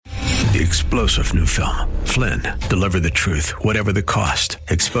The explosive new film, Flynn, deliver the truth, whatever the cost,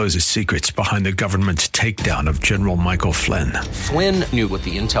 exposes secrets behind the government's takedown of General Michael Flynn. Flynn knew what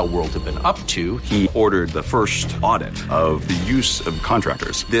the intel world had been up to. He ordered the first audit of the use of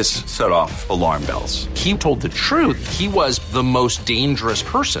contractors. This set off alarm bells. He told the truth. He was the most dangerous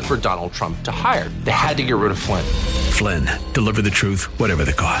person for Donald Trump to hire. They had to get rid of Flynn. Flynn, deliver the truth, whatever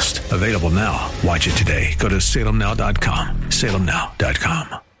the cost. Available now. Watch it today. Go to salemnow.com.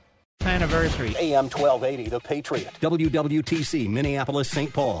 salemnow.com. Anniversary. AM 1280, The Patriot. WWTC, Minneapolis,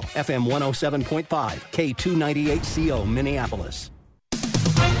 St. Paul. FM 107.5. K298CO, Minneapolis.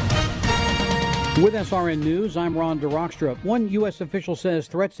 With SRN News, I'm Ron DeRockstra. One U.S. official says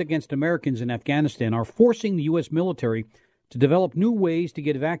threats against Americans in Afghanistan are forcing the U.S. military to develop new ways to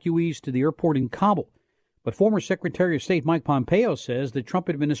get evacuees to the airport in Kabul. But former Secretary of State Mike Pompeo says the Trump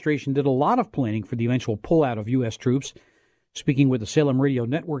administration did a lot of planning for the eventual pullout of U.S. troops. Speaking with the Salem Radio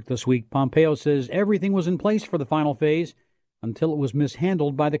Network this week, Pompeo says everything was in place for the final phase until it was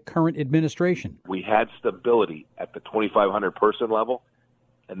mishandled by the current administration. We had stability at the 2,500 person level,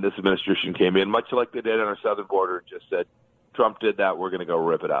 and this administration came in, much like they did on our southern border, and just said, Trump did that, we're going to go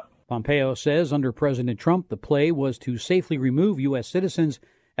rip it up. Pompeo says under President Trump, the play was to safely remove U.S. citizens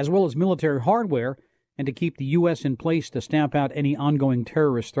as well as military hardware and to keep the U.S. in place to stamp out any ongoing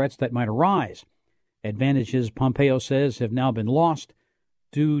terrorist threats that might arise. Advantages, Pompeo says, have now been lost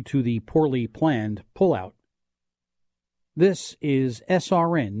due to the poorly planned pullout. This is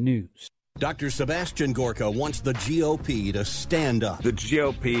SRN News. Dr. Sebastian Gorka wants the GOP to stand up. The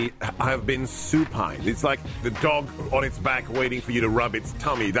GOP have been supine. It's like the dog on its back waiting for you to rub its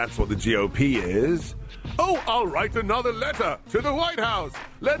tummy. That's what the GOP is. Oh, I'll write another letter to the White House.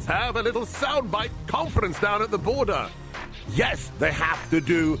 Let's have a little soundbite conference down at the border. Yes, they have to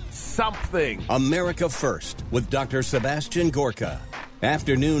do something. America First with Dr. Sebastian Gorka.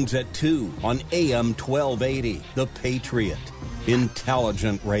 Afternoons at 2 on AM 1280. The Patriot.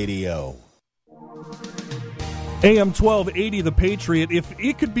 Intelligent radio. AM 1280, The Patriot. If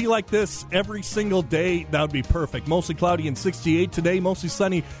it could be like this every single day, that would be perfect. Mostly cloudy and 68 today, mostly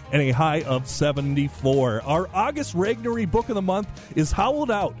sunny and a high of 74. Our August Regnery Book of the Month is Howled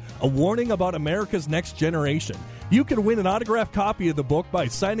Out, a warning about America's next generation. You can win an autographed copy of the book by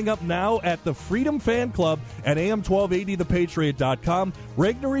signing up now at the Freedom Fan Club at am1280thepatriot.com.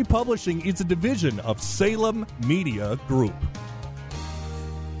 Regnery Publishing is a division of Salem Media Group.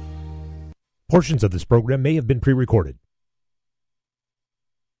 Portions of this program may have been pre-recorded.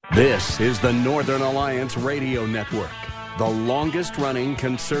 This is the Northern Alliance Radio Network, the longest-running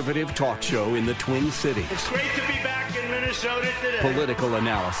conservative talk show in the Twin Cities. It's great to be back in Minnesota today. Political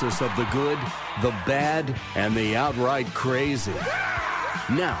analysis of the good, the bad, and the outright crazy.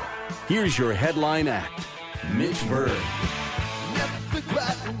 Now, here's your headline act, Mitch Berg.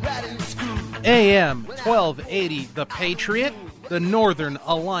 AM 1280, The Patriot, the Northern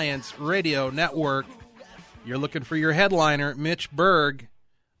Alliance Radio Network. You're looking for your headliner, Mitch Berg.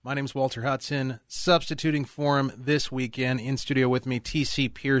 My name's Walter Hudson, substituting for him this weekend. In studio with me, T.C.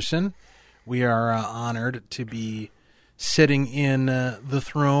 Pearson. We are honored to be sitting in the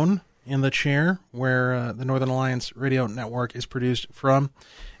throne, in the chair, where the Northern Alliance Radio Network is produced from,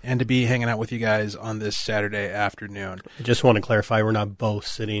 and to be hanging out with you guys on this Saturday afternoon. I just want to clarify, we're not both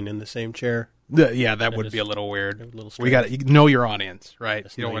sitting in the same chair. Yeah, that would be a little weird. A little we got to know your audience, right?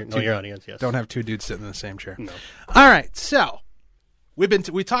 Yes, know your audience. Yes. Don't have two dudes sitting in the same chair. No. All right, so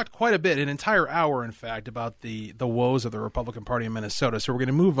we talked quite a bit, an entire hour, in fact, about the woes of the Republican Party in Minnesota. So we're going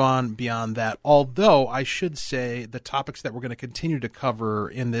to move on beyond that. Although I should say the topics that we're going to continue to cover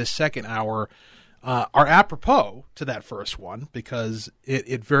in this second hour are apropos to that first one, because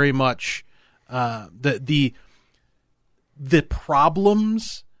it very much the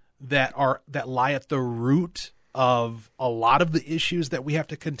problems that lie at the root of a lot of the issues that we have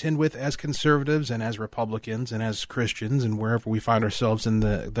to contend with as conservatives and as Republicans and as Christians and wherever we find ourselves in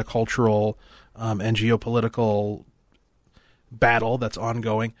the cultural and geopolitical battle that's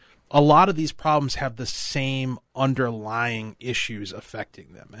ongoing. A lot of these problems have the same underlying issues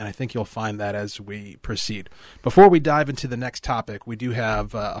affecting them, and I think you'll find that as we proceed. Before we dive into the next topic, we do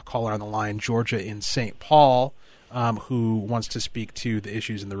have a caller on the line, Georgia in St. Paul, who wants to speak to the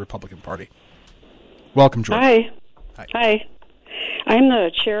issues in the Republican Party. Welcome, Georgia. Hi. I'm the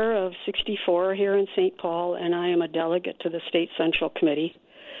chair of 64 here in St. Paul, and I am a delegate to the State Central Committee.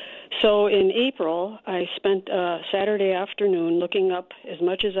 So in April, I spent a Saturday afternoon looking up as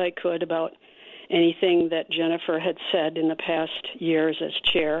much as I could about anything that Jennifer had said in the past years as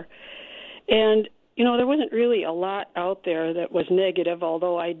chair. And, there wasn't really a lot out there that was negative,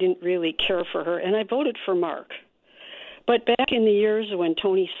 although I didn't really care for her, and I voted for Mark. But back in the years when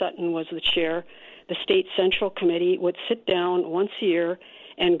Tony Sutton was the chair, the State Central Committee would sit down once a year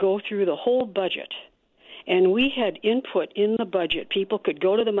and go through the whole budget. And we had input in the budget. People could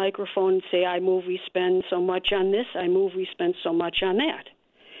go to the microphone and say, I move we spend so much on this, I move we spend so much on that.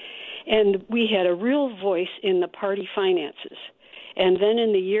 And we had a real voice in the party finances. And then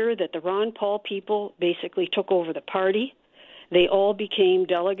in the year that the Ron Paul people basically took over the party, they all became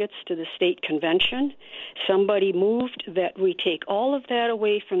delegates to the state convention. Somebody moved that we take all of that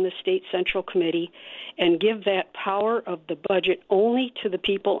away from the State Central Committee and give that power of the budget only to the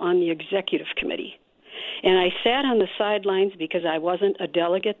people on the executive committee. And I sat on the sidelines because I wasn't a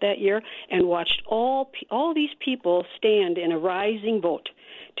delegate that year and watched all these people stand in a rising vote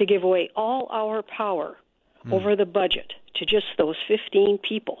to give away all our power over the budget to just those 15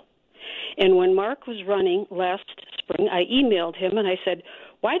 people. And when Mark was running last spring, I emailed him and I said,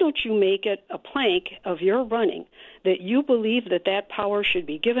 why don't you make it a plank of your running that you believe that that power should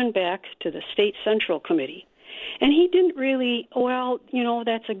be given back to the State Central Committee? And he didn't really, well,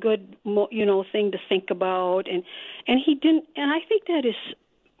 that's a good, thing to think about. And he didn't, and I think that is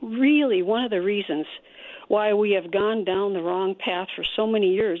really one of the reasons why we have gone down the wrong path for so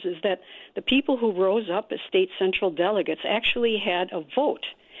many years is that the people who rose up as State Central delegates actually had a vote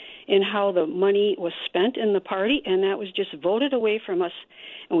in how the money was spent in the party, and that was just voted away from us,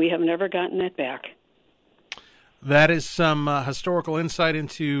 and we have never gotten that back. That is some historical insight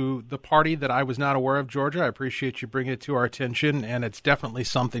into the party that I was not aware of, Georgia. I appreciate you bringing it to our attention, and it's definitely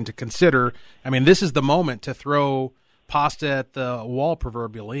something to consider. I mean, this is the moment to throw pasta at the wall,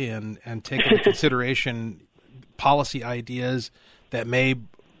 proverbially, and take into consideration policy ideas that may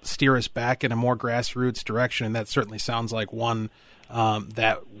steer us back in a more grassroots direction, and that certainly sounds like one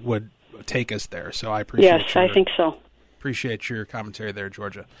that would take us there. So I appreciate Yes, I think so. Appreciate your commentary there,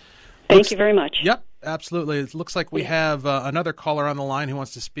 Georgia. Thank you very much. Yep, absolutely. It looks like we have another caller on the line who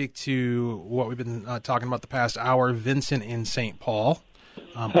wants to speak to what we've been talking about the past hour, Vincent in St. Paul,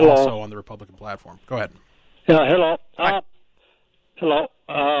 also on the Republican platform. Go ahead. Yeah, hello. Hello.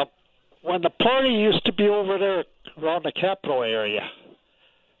 When the party used to be over there around the Capitol area,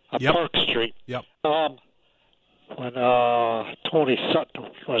 on Park Street, when Tony Sutton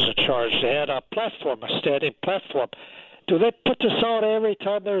was in charge, they had a platform, a standing platform. Do they put this out every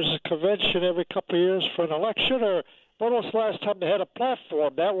time there's a convention every couple of years for an election, or when was the last time they had a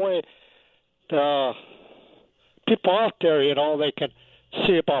platform? That way the people out there, they can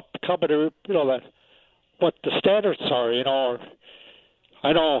see about coming to, what the standards are,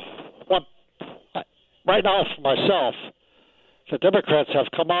 I know right now for myself, the Democrats have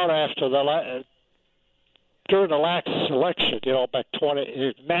come out after during the last election, back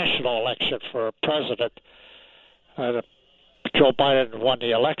national election for president, Joe Biden won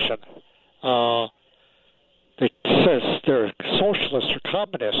the election. It says they're socialist or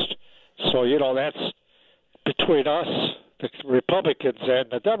communist, so that's between us, the Republicans, and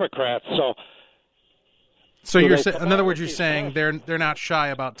the Democrats. So you're in other words, you're saying they're not shy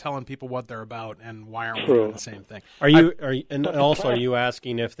about telling people what they're about, and why aren't we doing the same thing? Are you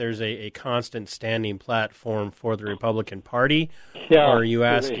asking if there's a constant standing platform for the Republican Party? Yeah. Or are you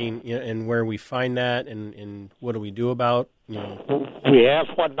asking and where we find that, and what do we do about? We have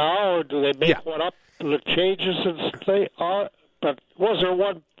one now, or do they make one up? The changes and say, but was there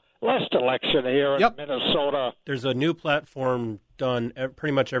one last election here in Minnesota? There's a new platform done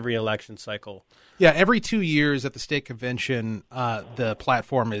pretty much every election cycle. Yeah, every 2 years at the state convention, the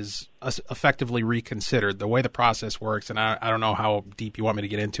platform is effectively reconsidered. The way the process works, and I don't know how deep you want me to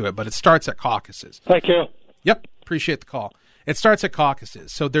get into it, but it starts at caucuses. Thank you. Yep, appreciate the call. It starts at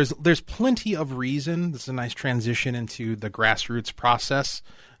caucuses. So there's plenty of reason. This is a nice transition into the grassroots process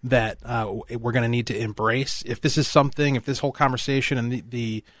that we're going to need to embrace. If this whole conversation and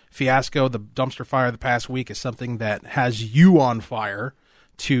the fiasco, the dumpster fire of the past week is something that has you on fire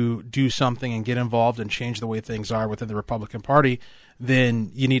to do something and get involved and change the way things are within the Republican Party, then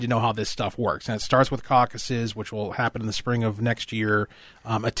you need to know how this stuff works. And it starts with caucuses, which will happen in the spring of next year,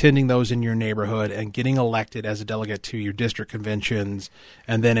 attending those in your neighborhood and getting elected as a delegate to your district conventions,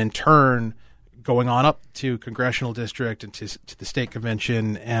 and then in turn going on up to congressional district and to the state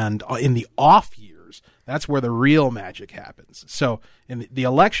convention. And in the off years, that's where the real magic happens. So in the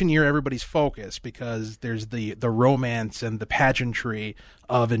election year, everybody's focused because there's the romance and the pageantry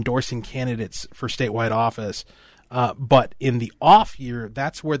of endorsing candidates for statewide office. But in the off year,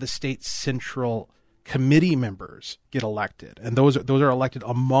 that's where the state central committee members get elected. And those are elected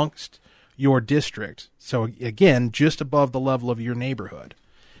amongst your district. So again, just above the level of your neighborhood.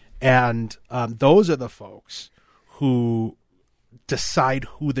 And those are the folks who decide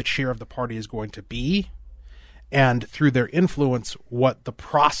who the chair of the party is going to be and through their influence, what the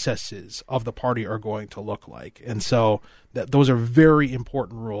processes of the party are going to look like. And so those are very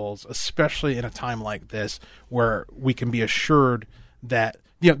important rules, especially in a time like this where we can be assured that,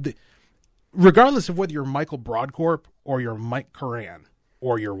 regardless of whether you're Michael Broadcorp or you're Mike Curran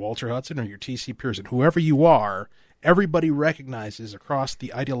or you're Walter Hudson or you're T.C. Pearson, whoever you are, everybody recognizes across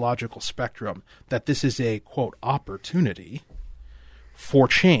the ideological spectrum that this is a, quote, opportunity for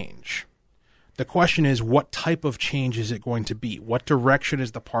change. The question is, what type of change is it going to be? What direction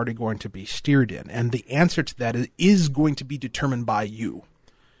is the party going to be steered in? And the answer to that is going to be determined by you.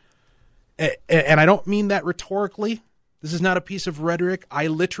 And I don't mean that rhetorically. This is not a piece of rhetoric. I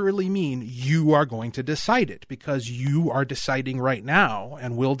literally mean you are going to decide it, because you are deciding right now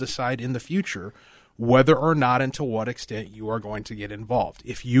and will decide in the future whether or not and to what extent you are going to get involved.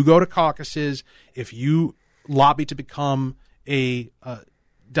 If you go to caucuses, if you lobby to become a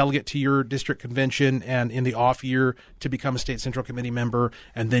delegate to your district convention and in the off year to become a state central committee member,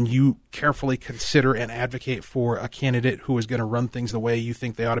 and then you carefully consider and advocate for a candidate who is going to run things the way you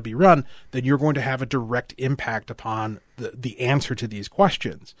think they ought to be run, then you're going to have a direct impact upon the answer to these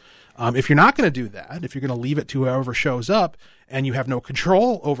questions. If you're not going to do that, if you're going to leave it to whoever shows up and you have no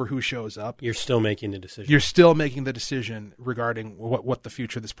control over who shows up, you're still making the decision. You're still making the decision regarding what the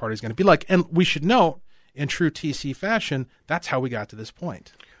future of this party is going to be like. And we should note, in true TC fashion, that's how we got to this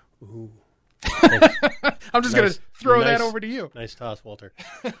point. Ooh. I'm just going to throw that over to you. Nice toss, Walter.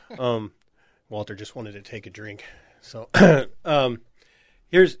 Walter just wanted to take a drink. So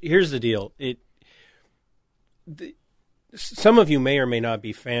here's the deal. Some of you may or may not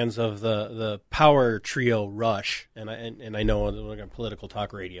be fans of the power trio Rush, and I know we're on political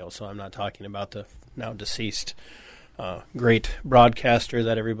talk radio, so I'm not talking about the now deceased great broadcaster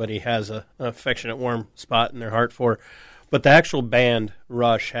that everybody has an affectionate, warm spot in their heart for. But the actual band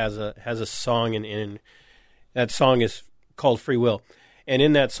Rush has a song, and that song is called Free Will. And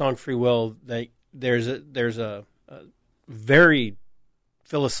in that song Free Will, there's a very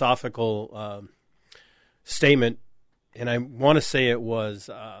philosophical statement, and I want to say it was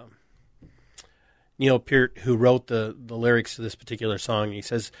Neil Peart who wrote the lyrics to this particular song. He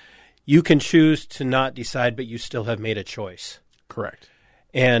says, "You can choose to not decide, but you still have made a choice." Correct.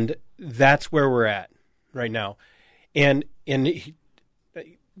 And that's where we're at right now. And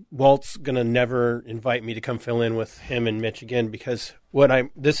Walt's going to never invite me to come fill in with him and Mitch again, because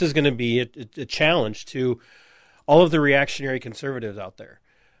this is going to be a challenge to all of the reactionary conservatives out there.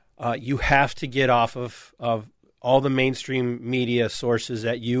 You have to get off of all the mainstream media sources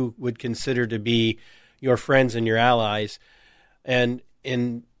that you would consider to be your friends and your allies. And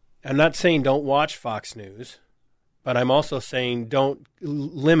I'm not saying don't watch Fox News, but I'm also saying don't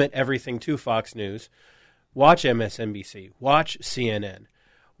limit everything to Fox News. Watch MSNBC, watch CNN,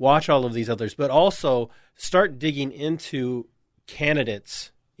 watch all of these others, but also start digging into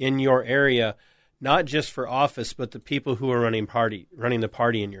candidates in your area, not just for office, but the people who are running the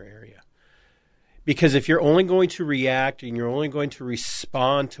party in your area. Because if you're only going to react and you're only going to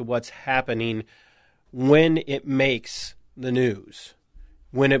respond to what's happening when it makes the news,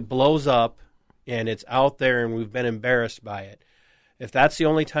 when it blows up and it's out there and we've been embarrassed by it, if that's the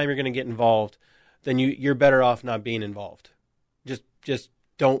only time you're going to get involved, then you're better off not being involved. Just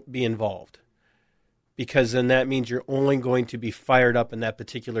don't be involved, because then that means you're only going to be fired up in that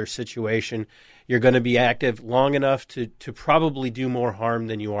particular situation. You're going to be active long enough to probably do more harm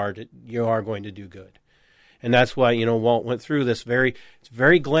than you are going to do good. And that's why, Walt went through this it's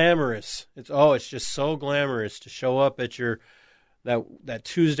very glamorous. It's just so glamorous to show up at that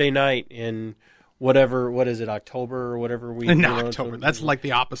Tuesday night in what is it, October or whatever we... In October. That's like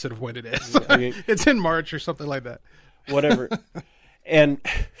the opposite of what it is. I mean, it's in March or something like that. Whatever. And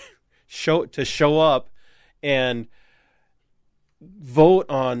show up and vote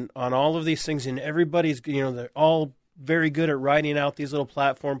on all of these things, and everybody's, they're all very good at writing out these little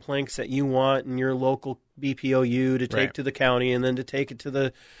platform planks that you want in your local BPOU to take to the county and then to take it to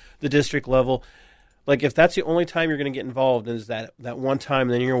the district level. Like, if that's the only time you're going to get involved is that one time,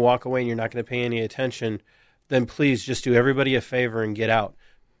 and then you're going to walk away and you're not going to pay any attention, then please just do everybody a favor and get out.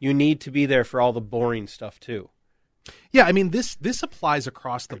 You need to be there for all the boring stuff too. Yeah, I mean, this applies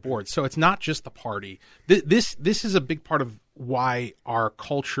across the board. So it's not just the party. This is a big part of why our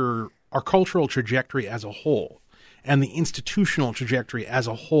cultural trajectory as a whole and the institutional trajectory as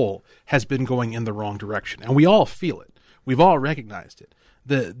a whole has been going in the wrong direction. And we all feel it. We've all recognized it.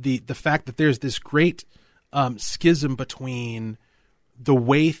 The fact that there's this great schism between the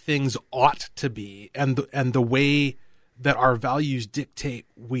way things ought to be and the way that our values dictate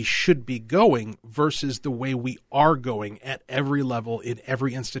we should be going versus the way we are going at every level in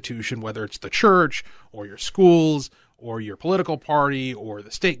every institution, whether it's the church or your schools or your political party or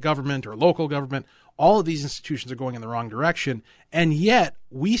the state government or local government. All of these institutions are going in the wrong direction, and yet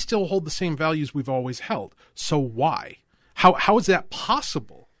we still hold the same values we've always held. So why? How is that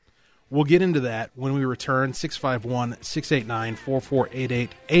possible? We'll get into that when we return. 651-689-4488,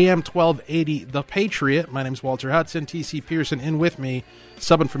 AM 1280, The Patriot. My name's Walter Hudson, T.C. Pearson in with me,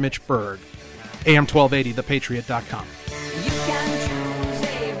 subbing for Mitch Berg. AM 1280, thepatriot.com. You can choose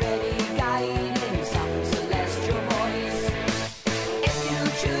a ready guide in some celestial voice. If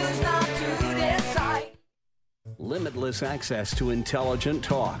you choose not to decide. Limitless access to intelligent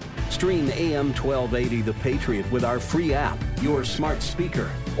talk. Stream AM 1280 The Patriot with our free app, your smart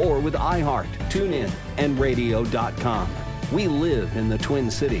speaker, or with iHeart, TuneIn, and radio.com. We live in the Twin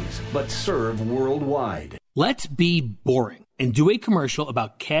Cities, but serve worldwide. Let's be boring and do a commercial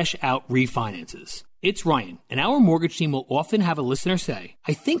about cash-out refinances. It's Ryan, and our mortgage team will often have a listener say,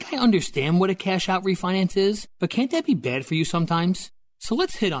 I think I understand what a cash-out refinance is, but can't that be bad for you sometimes? So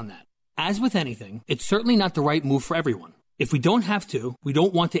let's hit on that. As with anything, it's certainly not the right move for everyone. If we don't have to, we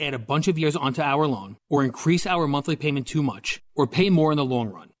don't want to add a bunch of years onto our loan, or increase our monthly payment too much, or pay more in the long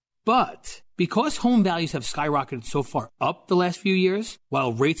run. But because home values have skyrocketed so far up the last few years,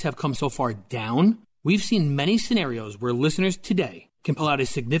 while rates have come so far down, we've seen many scenarios where listeners today can pull out a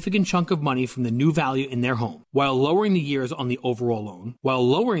significant chunk of money from the new value in their home, while lowering the years on the overall loan, while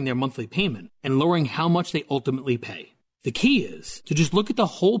lowering their monthly payment, and lowering how much they ultimately pay. The key is to just look at the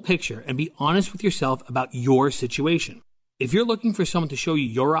whole picture and be honest with yourself about your situation. If you're looking for someone to show you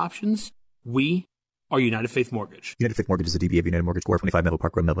your options, we are United Faith Mortgage. United Faith Mortgage is a DBA of United Mortgage Corp. 25 Melville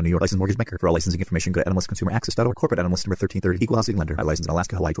Park Road, Melville, New York. Licensed mortgage banker. For all licensing information, go to NMLSconsumeraccess.org. Corporate NMLS number 1330. Equal housing lender. I license in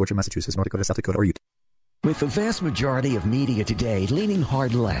Alaska, Hawaii, Georgia, Massachusetts, North Dakota, South Dakota, or Utah. With the vast majority of media today leaning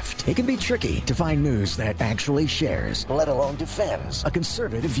hard left, it can be tricky to find news that actually shares, let alone defends, a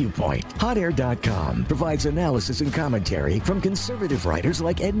conservative viewpoint. HotAir.com provides analysis and commentary from conservative writers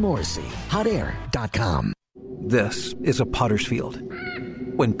like Ed Morrissey. HotAir.com. This is a potter's field.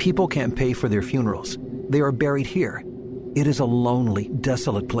 When people can't pay for their funerals, they are buried here. It is a lonely,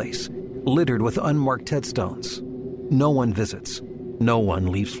 desolate place, littered with unmarked headstones. No one visits. No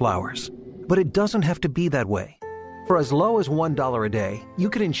one leaves flowers. But it doesn't have to be that way. For as low as $1 a day, you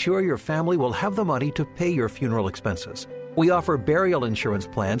can ensure your family will have the money to pay your funeral expenses. We offer burial insurance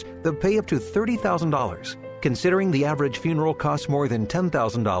plans that pay up to $30,000. Considering the average funeral costs more than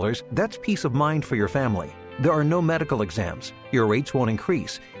 $10,000, that's peace of mind for your family. There are no medical exams, your rates won't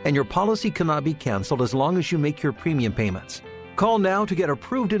increase, and your policy cannot be canceled as long as you make your premium payments. Call now to get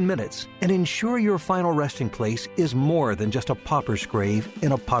approved in minutes and ensure your final resting place is more than just a pauper's grave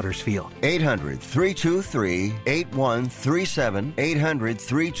in a potter's field. 800-323-8137.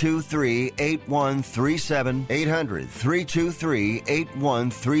 800-323-8137.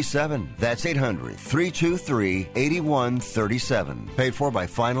 800-323-8137. That's 800-323-8137. Paid for by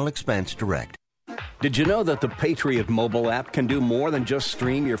Final Expense Direct. Did you know that the Patriot mobile app can do more than just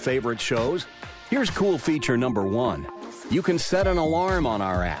stream your favorite shows? Here's cool feature number 1. You can set an alarm on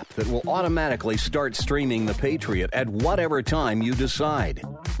our app that will automatically start streaming The Patriot at whatever time you decide.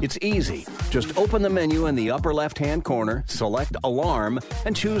 It's easy. Just open the menu in the upper left-hand corner, select Alarm,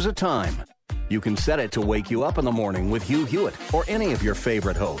 and choose a time. You can set it to wake you up in the morning with Hugh Hewitt or any of your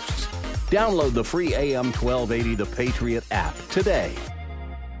favorite hosts. Download the free AM 1280 The Patriot app today.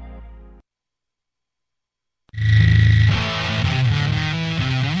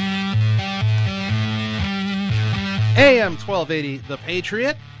 AM 1280, The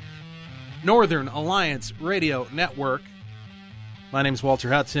Patriot, Northern Alliance Radio Network. My name's Walter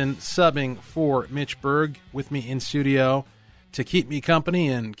Hudson, subbing for Mitch Berg, with me in studio to keep me company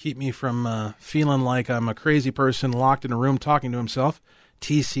and keep me from feeling like I'm a crazy person locked in a room talking to himself,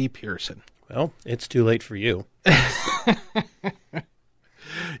 T.C. Pearson. Well, it's too late for you.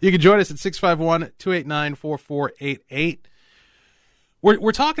 You can join us at 651-289-4488.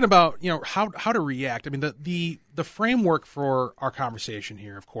 We're talking about, how to react. I mean, the framework for our conversation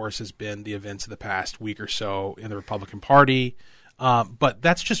here, of course, has been the events of the past week or so in the Republican Party. But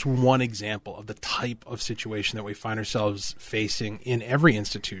that's just one example of the type of situation that we find ourselves facing in every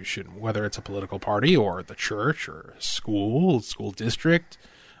institution, whether it's a political party or the church or a school district,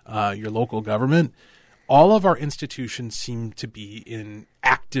 your local government. All of our institutions seem to be in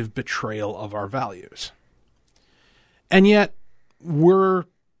active betrayal of our values. And yet, we're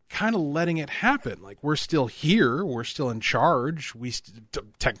kind of letting it happen. Like, we're still here. We're still in charge.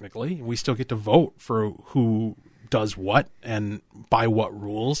 Technically, we still get to vote for who does what and by what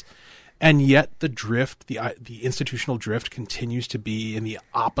rules. And yet the drift, the institutional drift, continues to be in the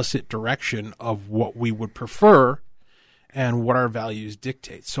opposite direction of what we would prefer and what our values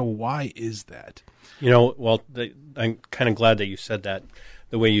dictate. So why is that? I'm kind of glad that you said that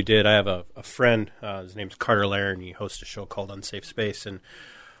the way you did. I have a friend, his name's Carter Lair, and he hosts a show called Unsafe Space, and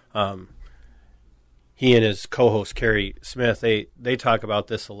he and his co-host Carrie Smith, they talk about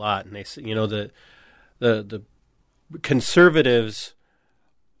this a lot, and they say, the conservatives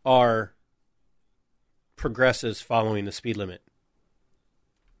are progressives following the speed limit.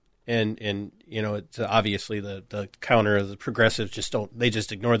 And it's obviously the counter of the progressives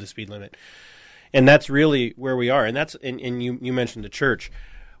just ignore the speed limit. And that's really where we are. And that's and you mentioned the church.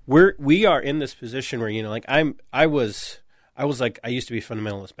 We are in this position where, I used to be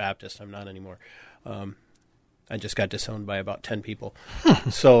fundamentalist Baptist. I'm not anymore. I just got disowned by about 10 people.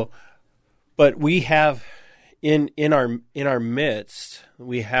 But we have in our midst,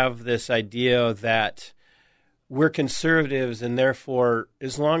 we have this idea that we're conservatives, and therefore,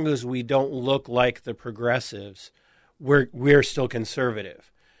 as long as we don't look like the progressives, we're still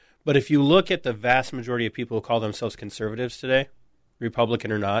conservative. But if you look at the vast majority of people who call themselves conservatives today,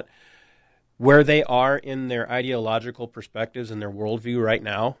 Republican or not, where they are in their ideological perspectives and their worldview right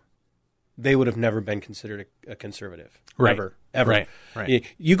now, they would have never been considered a conservative. Right. Ever. Right.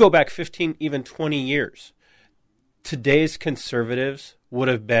 You go back 15, even 20 years, today's conservatives would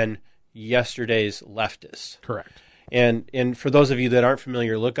have been yesterday's leftists. Correct. And for those of you that aren't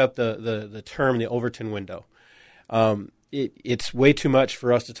familiar, look up the term, the Overton window. It's way too much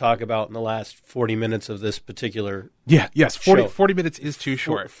for us to talk about in the last 40 minutes of this particular show. 40 minutes is too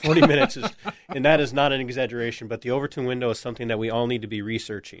short. 40 minutes is, and that is not an exaggeration, but the Overton window is something that we all need to be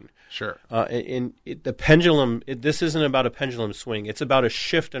researching. Sure. The pendulum, this isn't about a pendulum swing. It's about a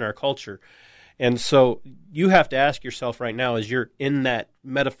shift in our culture. And so you have to ask yourself right now, as you're in that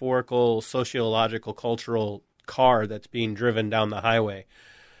metaphorical, sociological, cultural car that's being driven down the highway,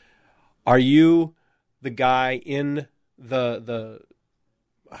 are you the guy in the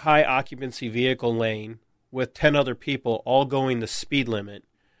high occupancy vehicle lane with 10 other people all going the speed limit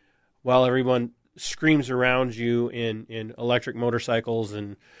while everyone screams around you in electric motorcycles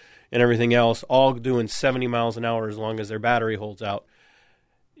and everything else, all doing 70 miles an hour as long as their battery holds out?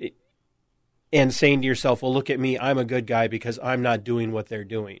 And saying to yourself, well, look at me, I'm a good guy because I'm not doing what they're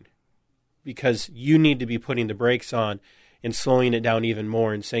doing. Because you need to be putting the brakes on and slowing it down even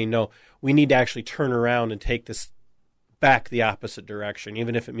more and saying, no, we need to actually turn around and take this back the opposite direction,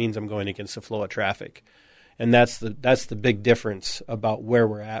 even if it means I'm going against the flow of traffic. And that's the big difference about where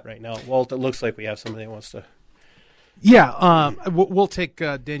we're at right now. Walt, it looks like we have somebody that wants to... Yeah, we'll take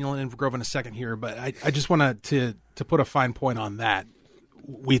Daniel Invergrove in a second here, but I just want to put a fine point on that.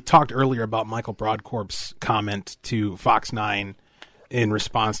 We talked earlier about Michael Broadcorp's comment to Fox 9 in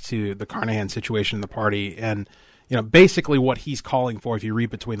response to the Carnahan situation in the party. And, basically what he's calling for, if you read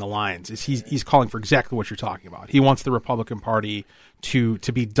between the lines, is he's calling for exactly what you're talking about. He wants the Republican Party to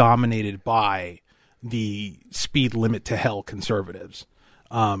be dominated by the speed limit to hell conservatives,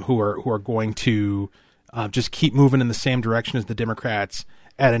 who are going to just keep moving in the same direction as the Democrats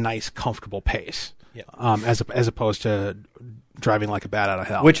at a nice, comfortable pace. Yeah. As opposed to driving like a bat out of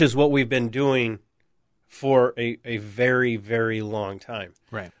hell. Which is what we've been doing for a very, very long time.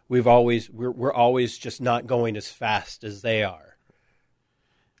 Right. We're always just not going as fast as they are.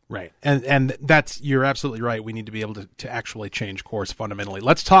 Right. And you're absolutely right. We need to be able to actually change course fundamentally.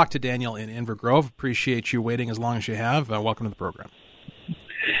 Let's talk to Daniel in Invergrove. Appreciate you waiting as long as you have. Welcome to the program.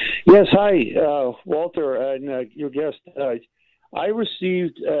 Yes, hi, Walter, and your guest. I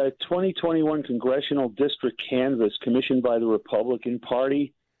received a 2021 congressional district canvass commissioned by the Republican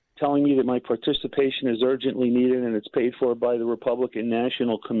Party telling me that my participation is urgently needed and it's paid for by the Republican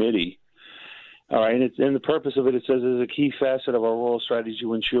National Committee. All right, and the purpose of it says is a key facet of our rural strategy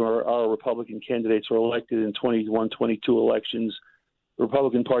to ensure our Republican candidates are elected in 21-22 elections. The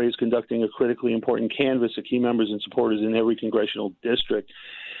Republican Party is conducting a critically important canvass of key members and supporters in every congressional district.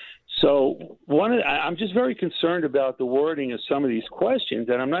 So I'm just very concerned about the wording of some of these questions,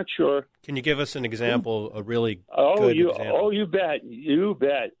 and I'm not sure. Can you give us an example, a really good example? Oh, you bet. You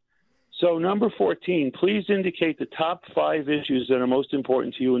bet. So number 14, please indicate the top 5 issues that are most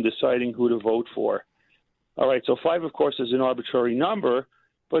important to you in deciding who to vote for. All right, so 5, of course, is an arbitrary number,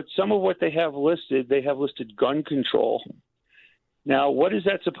 but some of what they have listed gun control. Now, what is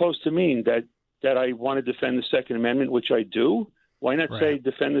that supposed to mean? That I want to defend the Second Amendment, which I do? Why not say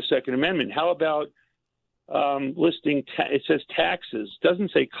defend the Second Amendment? How about listing, it says taxes. It doesn't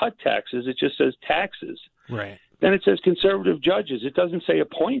say cut taxes. It just says taxes. Right. then it says conservative judges. It doesn't say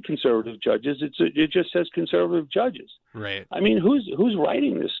appoint conservative judges. It just says conservative judges. Right. I mean, who's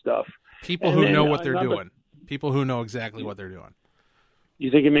writing this stuff? People who know what they're doing. People who know exactly what they're doing. You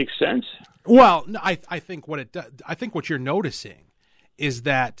think it makes sense? Well, no, I think what it does. I think what you're noticing is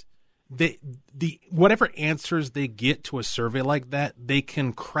that the whatever answers they get to a survey like that, they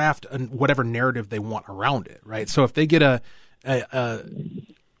can craft whatever narrative they want around it, right? So if they get a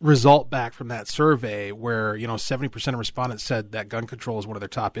result back from that survey where 70% of respondents said that gun control is one of their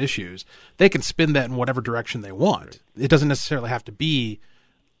top issues, they can spin that in whatever direction they want. It doesn't necessarily have to be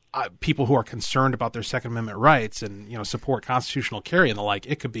people who are concerned about their Second Amendment rights and support constitutional carry and the like.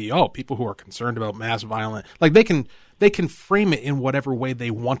 It could be people who are concerned about mass violence. Like they can frame it in whatever way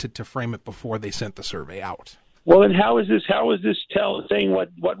they wanted to frame it before they sent the survey out. Well, then how is this saying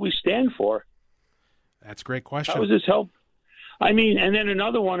what we stand for? That's a great question. How does this help? I mean, and then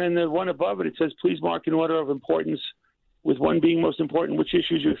another one, and the one above it says, please mark in order of importance, with one being most important, which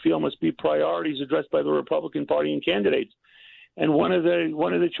issues you feel must be priorities addressed by the Republican Party and candidates. And one of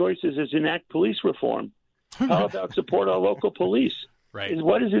the choices is enact police reform. How about support our local police? Right.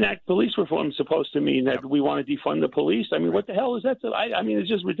 What is enact police reform supposed to mean? That we want to defund the police? I mean, what the hell is that? I mean, it's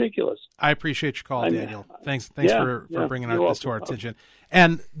just ridiculous. I appreciate your call, Daniel. Thanks for bringing this to our attention.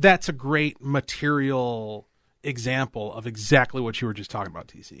 And that's a great material example of exactly what you were just talking about,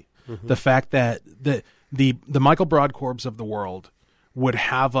 TC. Mm-hmm. The fact that the Michael Broadcorps of the world would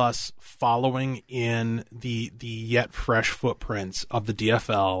have us following in the yet fresh footprints of the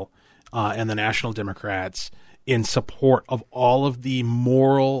DFL and the National Democrats in support of all of the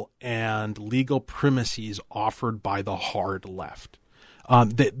moral and legal premises offered by the hard left.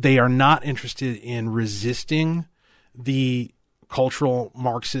 They are not interested in resisting the cultural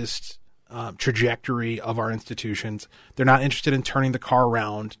Marxist trajectory of our institutions. They're not interested in turning the car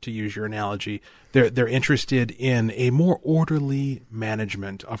around, to use your analogy. They're interested in a more orderly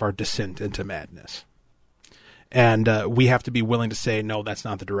management of our descent into madness. And we have to be willing to say, no, that's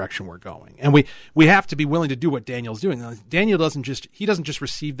not the direction we're going. And we have to be willing to do what Daniel's doing. Daniel doesn't just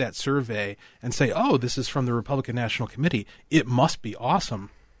receive that survey and say, oh, this is from the Republican National Committee. It must be awesome.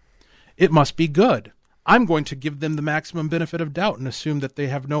 It must be good. I'm going to give them the maximum benefit of doubt and assume that they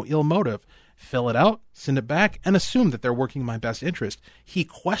have no ill motive. Fill it out, send it back, and assume that they're working in my best interest. He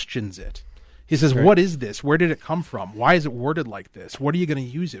questions it. He says, What is this? Where did it come from? Why is it worded like this? What are you going to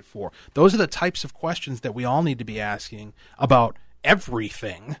use it for? Those are the types of questions that we all need to be asking about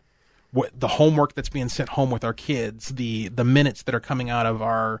everything. The homework that's being sent home with our kids, the minutes that are coming out of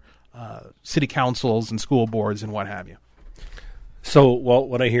our city councils and school boards and what have you. So, well,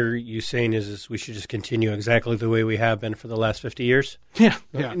 what I hear you saying is we should just continue exactly the way we have been for the last 50 years? Yeah,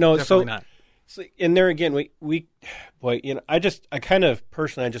 no, definitely not. So, and there again, we I kind of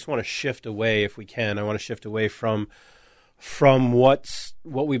personally, I just want to shift away if we can. I want to shift away from what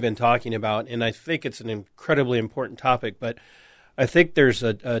we've been talking about, and I think it's an incredibly important topic, but I think there's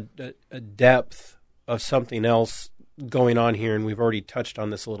a depth of something else going on here, and we've already touched on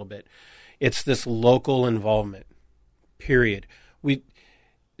this a little bit. It's this local involvement, period.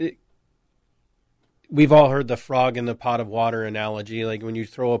 We've all heard the frog in the pot of water analogy. Like when you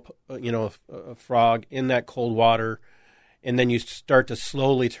throw a frog in that cold water, and then you start to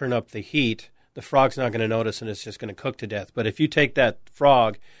slowly turn up the heat, the frog's not going to notice, and it's just going to cook to death. But if you take that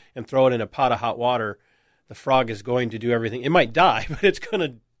frog and throw it in a pot of hot water, the frog is going to do everything. It might die, but it's going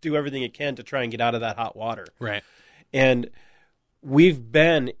to do everything it can to try and get out of that hot water. Right. And we've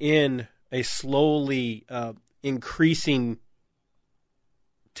been in a slowly increasing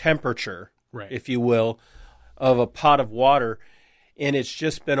temperature, right, if you will, of a pot of water, and it's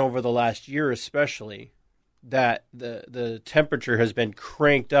just been over the last year especially that the temperature has been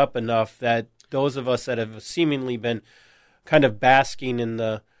cranked up enough that those of us that have seemingly been kind of basking in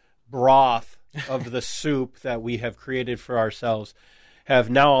the broth of the soup that we have created for ourselves have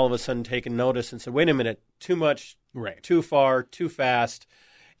now all of a sudden taken notice and said, wait a minute, too much, right, too far, too fast,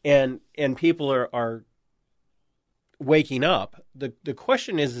 and people are waking up. The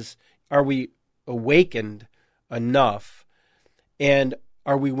question is, are we awakened enough, and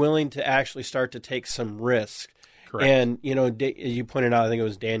are we willing to actually start to take some risk? Correct. And you pointed out, I think it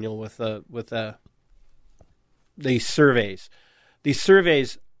was Daniel with the surveys. These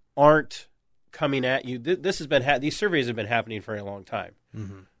surveys aren't coming at you. This has been these surveys have been happening for a long time.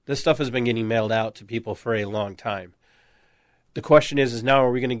 Mm-hmm. This stuff has been getting mailed out to people for a long time. The question is now,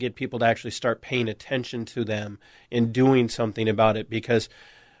 are we going to get people to actually start paying attention to them and doing something about it? Because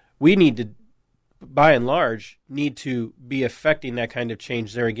we need to, by and large, need to be affecting that kind of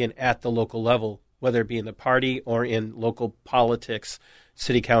change there again at the local level, whether it be in the party or in local politics,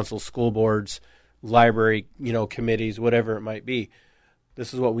 city council, school boards, library, committees, whatever it might be.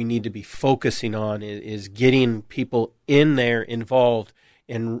 This is what we need to be focusing on is getting people in there involved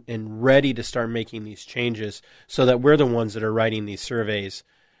and ready to start making these changes so that we're the ones that are writing these surveys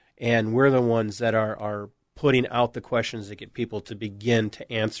and we're the ones that are putting out the questions that get people to begin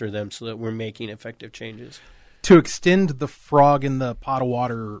to answer them so that we're making effective changes. To extend the frog in the pot of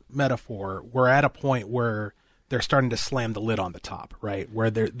water metaphor, we're at a point where they're starting to slam the lid on the top, right? Where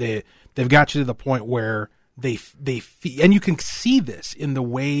they've got you to the point where they and you can see this in the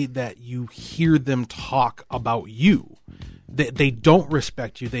way that you hear them talk about you. They don't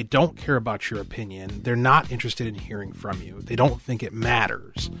respect you. They don't care about your opinion. They're not interested in hearing from you. They don't think it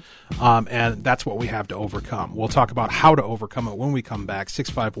matters. And that's what we have to overcome. We'll talk about how to overcome it when we come back.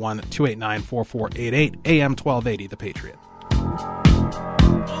 651-289-4488, AM 1280, The Patriot.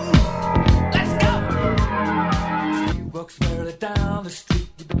 Let's go! She walks further down the street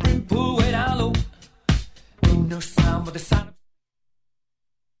with the brim pulled way down low. Ain't no sound but the sound of...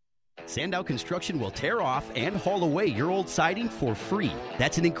 Sandow Construction will tear off and haul away your old siding for free.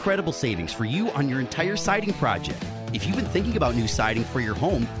 That's an incredible savings for you on your entire siding project. If you've been thinking about new siding for your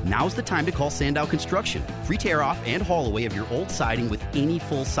home, now's the time to call Sandow Construction. Free tear off and haul away of your old siding with any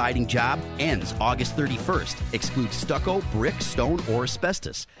full siding job ends August 31st. Excludes stucco, brick, stone, or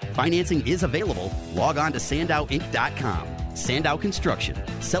asbestos. Financing is available. Log on to sandowinc.com. Sandow Construction,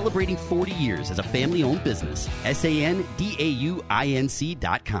 celebrating 40 years as a family-owned business.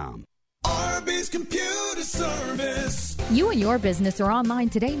 SANDAUINC.com. Arby's Computer Service. You and your business are online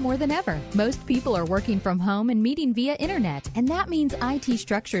today more than ever. Most people are working from home and meeting via internet, and that means IT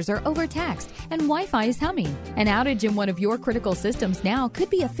structures are overtaxed and Wi-Fi is humming. An outage in one of your critical systems now could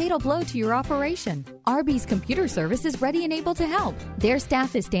be a fatal blow to your operation. Arby's Computer Service is ready and able to help. Their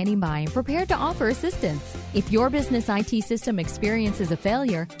staff is standing by and prepared to offer assistance. If your business IT system experiences a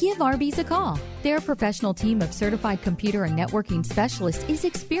failure, give Arby's a call. Their professional team of certified computer and networking specialists is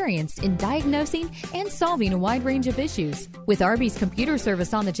experienced in diagnosing and solving a wide range of issues. With Arby's Computer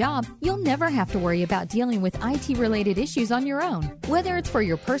Service on the job, you'll never have to worry about dealing with IT-related issues on your own, whether it's for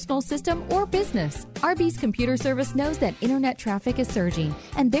your personal system or business. Arby's Computer Service knows that internet traffic is surging,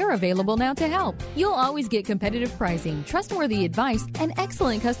 and they're available now to help. You'll always get competitive pricing, trustworthy advice, and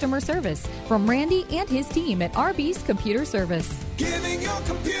excellent customer service from Randy and his team at Arby's Computer Service. Giving your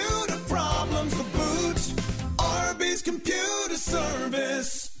computer problems the boot. Arby's Computer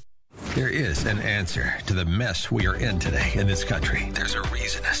Service. There is an answer to the mess we are in today in this country. There's a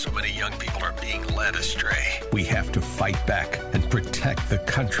reason so many young people are being led astray. We have to fight back and protect the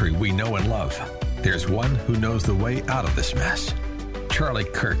country we know and love. There's one who knows the way out of this mess. Charlie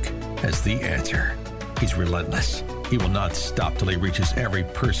Kirk has the answer. He's relentless. He will not stop till he reaches every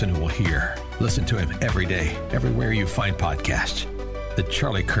person who will hear. Listen to him every day, everywhere you find podcasts. The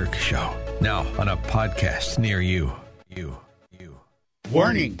Charlie Kirk Show, now on a podcast near you.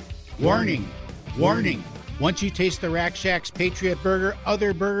 Warning, warning, warning. Once you taste the Rack Shack's Patriot Burger,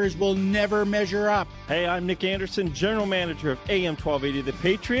 other burgers will never measure up. Hey, I'm Nick Anderson, General Manager of AM 1280 The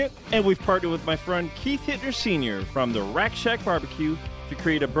Patriot, and we've partnered with my friend Keith Hittner Sr. from the Rack Shack Barbecue to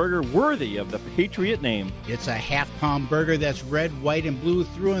create a burger worthy of the Patriot name. It's a half-pound burger that's red, white, and blue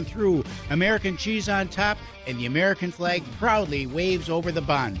through and through. American cheese on top, and the American flag proudly waves over the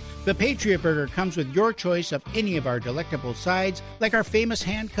bun. The Patriot Burger comes with your choice of any of our delectable sides, like our famous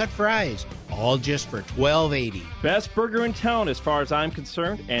hand-cut fries, all just for $12.80. Best burger in town as far as I'm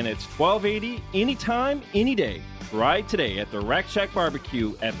concerned, and it's $12.80 anytime, any day. Try it today at the Rack Shack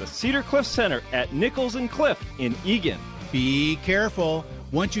Barbecue at the Cedar Cliff Center at Nichols and Cliff in Eagan. Be careful.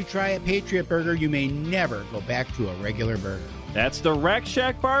 Once you try a Patriot Burger, you may never go back to a regular burger. That's the Rack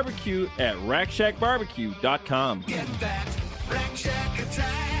Shack Barbecue at RackShackBarbecue.com. Get that Rack Shack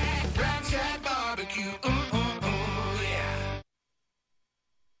attack, Rack Shack Barbecue. Ooh, ooh, ooh, yeah.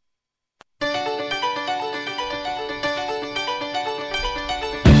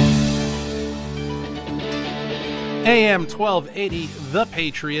 AM 1280, The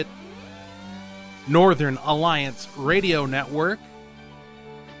Patriot, Northern Alliance Radio Network.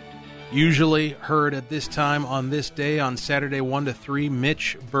 Usually heard at this time on this day on Saturday 1 to 3,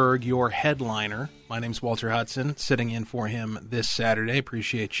 Mitch Berg, your headliner. My name's Walter Hudson, sitting in for him this Saturday.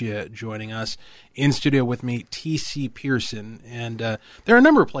 Appreciate you joining us. In studio with me, T.C. Pearson. And there are a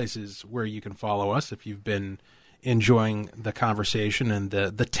number of places where you can follow us if you've been enjoying the conversation and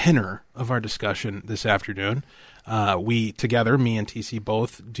the tenor of our discussion this afternoon. We together, me and TC,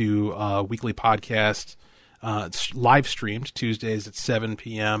 both do a weekly podcast. It's live streamed Tuesdays at 7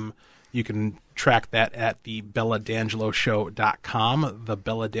 p.m., You can track that at the BellaDangeloShow.com,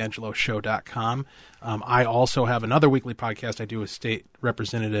 theBellaDangeloShow.com. I also have another weekly podcast I do with State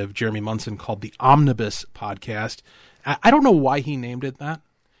Representative Jeremy Munson called the Omnibus Podcast. I don't know why he named it that.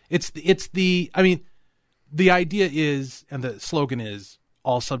 The idea is, and the slogan is,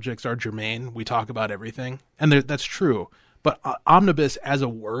 all subjects are germane. We talk about everything. And that's true. But omnibus as a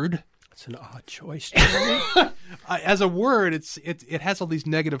word, it's an odd choice, Jeremy. As a word, it has all these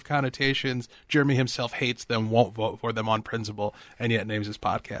negative connotations. Jeremy himself hates them, won't vote for them on principle, and yet names his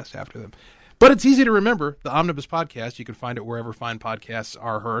podcast after them. But it's easy to remember, the Omnibus Podcast. You can find it wherever fine podcasts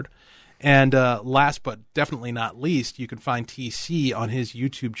are heard. And last but definitely not least, you can find TC on his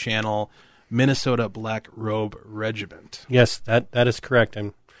YouTube channel, Minnesota Black Robe Regiment. Yes, that is correct.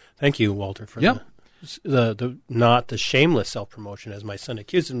 And thank you, Walter, for the not the shameless self-promotion as my son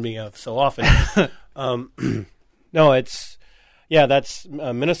accuses me of so often. No, that's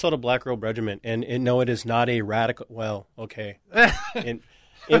Minnesota Black Robe Regiment, and no, it is not a radical. Well, okay,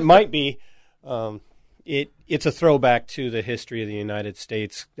 it might be. It's a throwback to the history of the United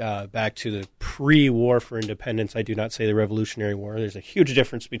States, back to the pre-war for independence. I do not say the Revolutionary War. There's a huge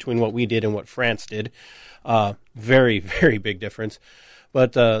difference between what we did and what France did. Very, very big difference.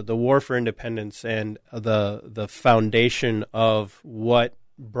 But the war for independence and the foundation of what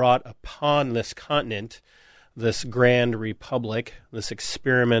brought upon this continent this grand republic, this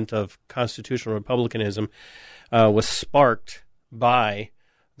experiment of constitutional republicanism, was sparked by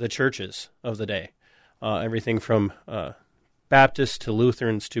the churches of the day. Everything from Baptists to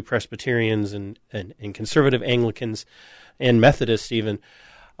Lutherans to Presbyterians and conservative Anglicans and Methodists even.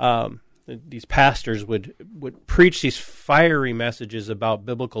 These pastors would preach these fiery messages about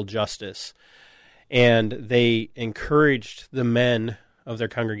biblical justice, and they encouraged the men of their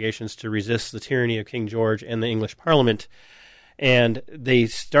congregations to resist the tyranny of King George and the English Parliament. And they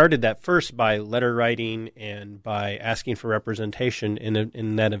started that first by letter writing and by asking for representation,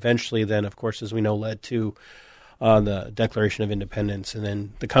 and that eventually then, of course, as we know, led to the Declaration of Independence and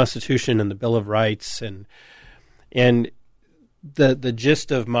then the Constitution and the Bill of Rights. And the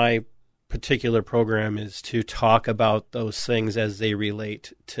gist of my particular program is to talk about those things as they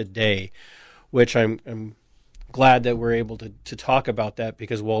relate today, which I'm glad that we're able to talk about that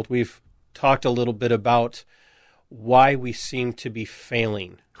because, Walt, we've talked a little bit about why we seem to be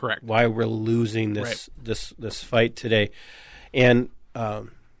failing. Correct. Why we're losing this fight today. And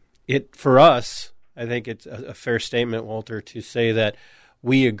for us, I think it's a fair statement, Walter, to say that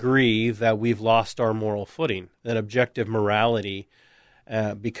we agree that we've lost our moral footing, that objective morality,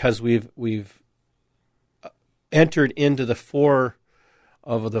 because we've entered into the fore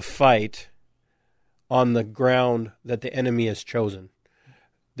of the fight on the ground that the enemy has chosen.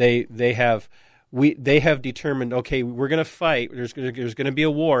 They have determined, okay, we're going to fight. There's going to be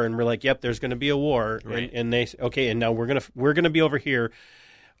a war, and we're like, yep, there's going to be a war, right. and they okay, and now we're going to be over here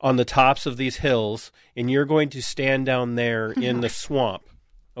on the tops of these hills, and you're going to stand down there in the swamp,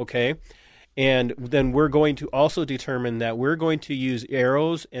 okay? And then we're going to also determine that we're going to use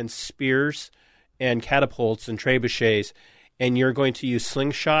arrows and spears and catapults and trebuchets, and you're going to use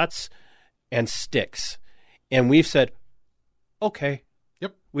slingshots and sticks. And we've said, okay.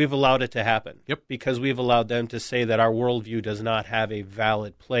 Yep. We've allowed it to happen. Yep. Because we've allowed them to say that our worldview does not have a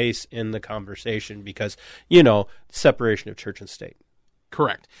valid place in the conversation because, separation of church and state.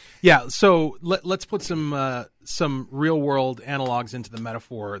 Correct. Yeah, so let's put some real-world analogs into the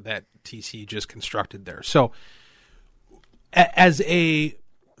metaphor that TC just constructed there. So as a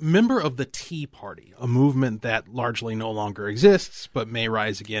member of the Tea Party, a movement that largely no longer exists but may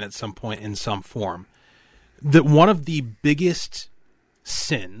rise again at some point in some form, that one of the biggest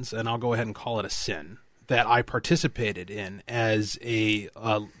sins, and I'll go ahead and call it a sin, that I participated in as a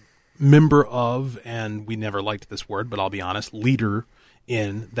member of, and we never liked this word, but I'll be honest, leader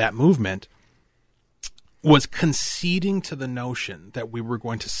in that movement, was conceding to the notion that we were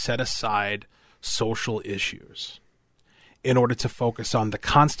going to set aside social issues in order to focus on the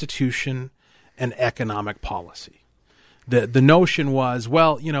Constitution and economic policy. The notion was,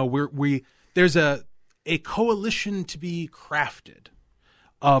 well, there's a coalition to be crafted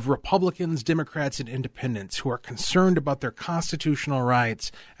of Republicans, Democrats, and independents who are concerned about their constitutional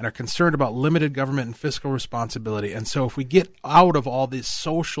rights and are concerned about limited government and fiscal responsibility. And so if we get out of all this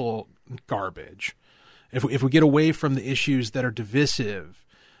social garbage, if we get away from the issues that are divisive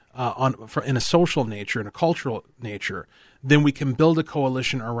in a social nature and a cultural nature, then we can build a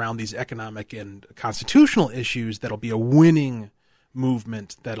coalition around these economic and constitutional issues that'll be a winning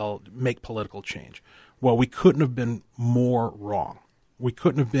movement that'll make political change. Well, we couldn't have been more wrong. We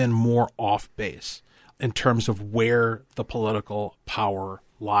couldn't have been more off base in terms of where the political power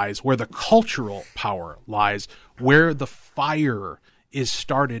lies, where the cultural power lies, where the fire is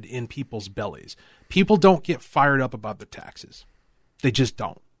started in people's bellies. People don't get fired up about their taxes. They just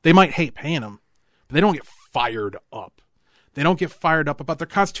don't. They might hate paying them, but they don't get fired up. They don't get fired up about their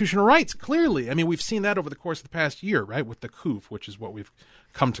constitutional rights, clearly. I mean, we've seen that over the course of the past year, right, with the COOF, which is what we've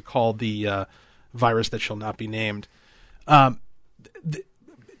come to call the virus that shall not be named.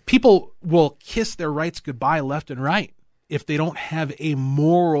 People will kiss their rights goodbye left and right if they don't have a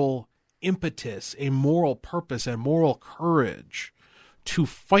moral impetus, a moral purpose, and moral courage to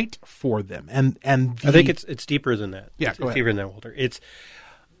fight for them. And I think it's deeper than that. Yeah, it's go deeper than that, Walter. It's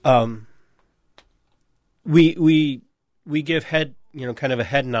we give kind of a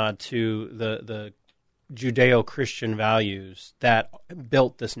head nod to the Judeo-Christian values that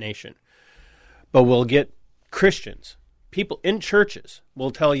built this nation, but we'll get Christians. People in churches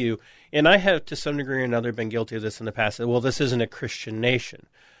will tell you, and I have to some degree or another been guilty of this in the past, that, well, this isn't a Christian nation.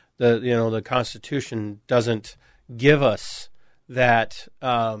 The Constitution doesn't give us that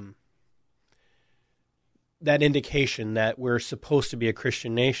that indication that we're supposed to be a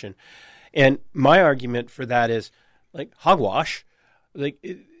Christian nation. And my argument for that is like hogwash. Like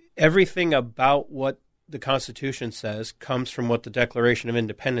everything about what the Constitution says comes from what the Declaration of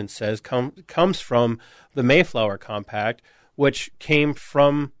Independence says, comes from the Mayflower Compact, which came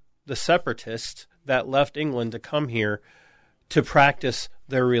from the separatists that left England to come here to practice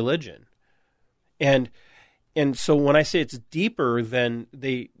their religion. And so when I say it's deeper than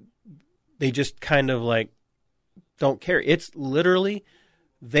they just kind of like don't care, it's literally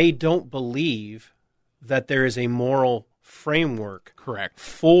they don't believe that there is a moral framework correct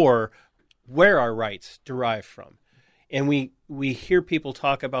for where our rights derive from. And we hear people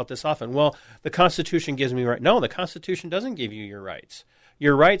talk about this often. Well, the Constitution gives me right. No, the Constitution doesn't give you your rights.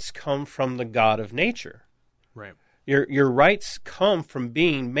 Your rights come from the God of nature. Right. Your rights come from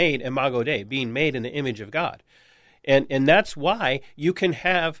being made imago Dei, being made in the image of God. And that's why you can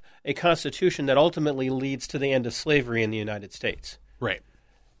have a Constitution that ultimately leads to the end of slavery in the United States. Right.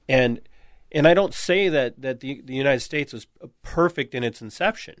 And I don't say that the United States was perfect in its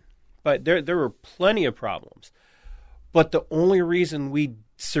inception, but there were plenty of problems. But the only reason we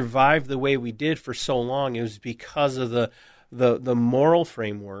survived the way we did for so long is because of the moral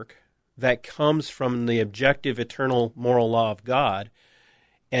framework that comes from the objective, eternal moral law of God,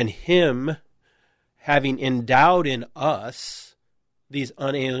 and Him having endowed in us these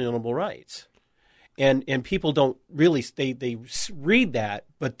unalienable rights. And people don't really, they read that,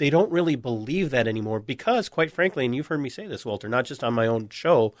 but they don't really believe that anymore because, quite frankly, and you've heard me say this, Walter, not just on my own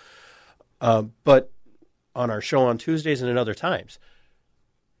show, but on our show on Tuesdays and at other times,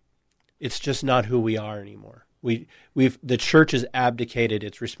 it's just not who we are anymore. The church has abdicated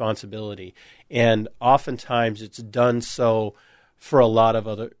its responsibility, and oftentimes it's done so for a lot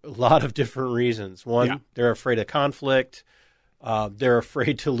of different reasons. One, they're afraid of conflict. They're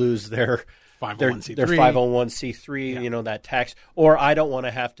afraid to lose their 501c3, their 501c3, that tax, or I don't want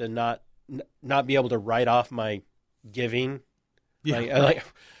to have to not be able to write off my giving. Yeah,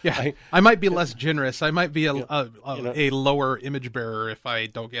 I might be less generous. I might be a lower image bearer if I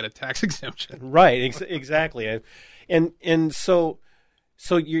don't get a tax exemption. Right, exactly, and so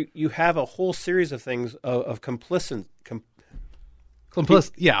you have a whole series of things of complicit.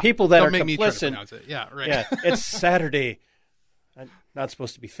 People that don't are make complicit. Me try to pronounce it. Yeah, right. Yeah, it's Saturday. I'm not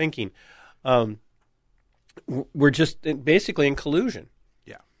supposed to be thinking. We're just basically in collusion.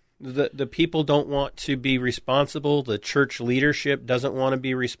 Yeah. The people don't want to be responsible. The church leadership doesn't want to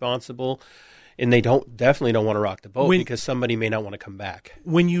be responsible, and they definitely don't want to rock the boat because somebody may not want to come back.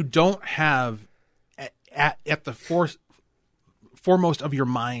 When you don't have at the foremost of your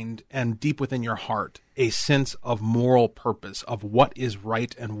mind and deep within your heart a sense of moral purpose of what is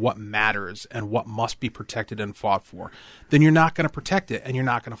right and what matters and what must be protected and fought for, then you're not going to protect it and you're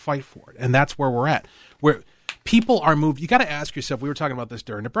not going to fight for it. And that's where we're at. Where people are moved. You got to ask yourself, we were talking about this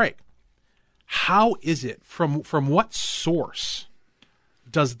during the break. How is it, from what source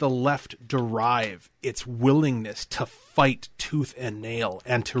does the left derive its willingness to fight tooth and nail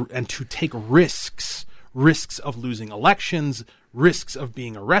and to take risks of losing elections, risks of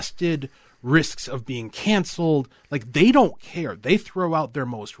being arrested, risks of being canceled? Like, they don't care. They throw out their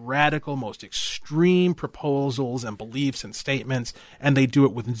most radical, most extreme proposals and beliefs and statements, and they do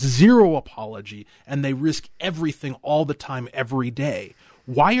it with zero apology, and they risk everything all the time, every day.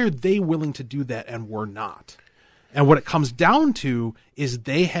 Why are they willing to do that and we're not? And what it comes down to is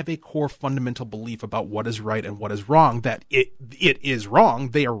they have a core fundamental belief about what is right and what is wrong, that it is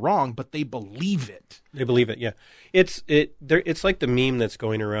wrong, they are wrong, but they believe it. They believe it, yeah. It's like the meme that's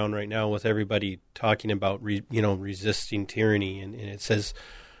going around right now with everybody talking about resisting tyranny, and it says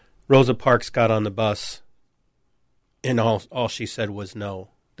Rosa Parks got on the bus and all she said was no.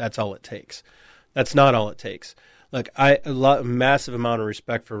 That's all it takes. That's not all it takes. Look, massive amount of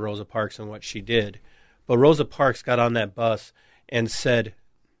respect for Rosa Parks and what she did. But Rosa Parks got on that bus and said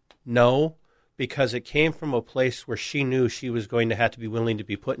no because it came from a place where she knew she was going to have to be willing to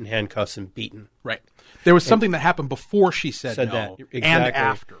be put in handcuffs and beaten. Right. There was something that happened before she said no that. Exactly. and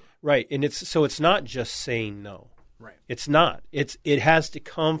after. Right. And it's not just saying no. Right. It's not. It has to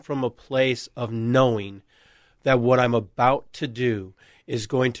come from a place of knowing that what I'm about to do is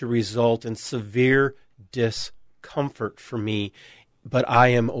going to result in severe discomfort for me, but I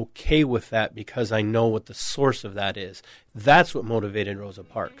am okay with that because I know what the source of that is. That's what motivated Rosa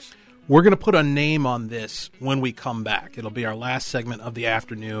Parks. We're going to put a name on this when we come back. It'll be our last segment of the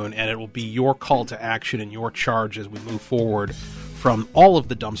afternoon, and it will be your call to action and your charge as we move forward from all of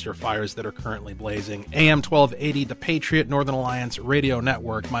the dumpster fires that are currently blazing. AM 1280, The Patriot, Northern Alliance Radio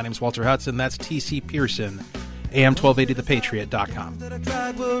Network. My name's Walter Hudson. That's T.C. Pearson. AM1280thepatriot.com.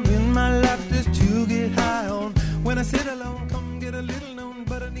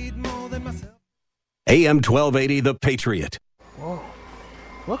 AM 1280 The Patriot. Whoa.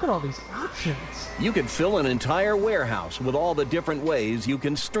 Look at all these options. You could fill an entire warehouse with all the different ways you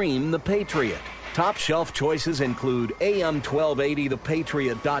can stream The Patriot. Top shelf choices include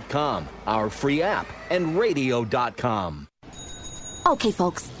AM1280thepatriot.com, our free app, and radio.com. Okay,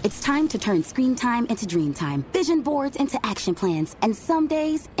 folks, it's time to turn screen time into dream time, vision boards into action plans, and some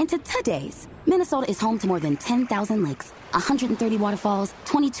days into todays. Minnesota is home to more than 10,000 lakes, 130 waterfalls,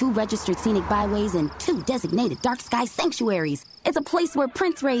 22 registered scenic byways, and 2 designated dark sky sanctuaries. It's a place where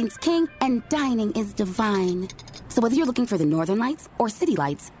Prince reigns king and dining is divine. So whether you're looking for the Northern Lights or City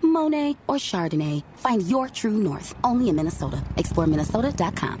Lights, Monet or Chardonnay, find your true north only in Minnesota.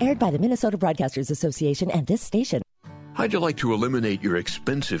 ExploreMinnesota.com. Aired by the Minnesota Broadcasters Association and this station. How'd you like to eliminate your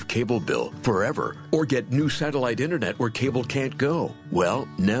expensive cable bill forever or get new satellite internet where cable can't go? Well,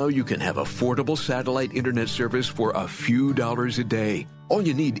 now you can have affordable satellite internet service for a few dollars a day. All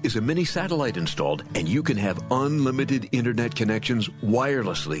you need is a mini satellite installed, and you can have unlimited internet connections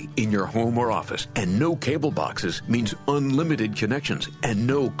wirelessly in your home or office. And no cable boxes means unlimited connections and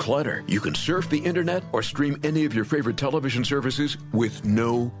no clutter. You can surf the internet or stream any of your favorite television services with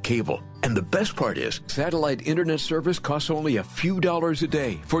no cable. And the best part is, satellite internet service costs only a few dollars a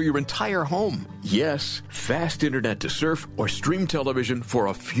day for your entire home. Yes, fast internet to surf or stream television for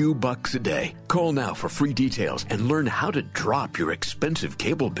a few bucks a day. Call now for free details and learn how to drop your expensive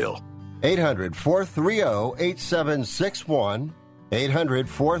cable bill. 800-430-8761.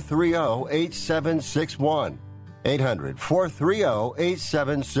 800-430-8761.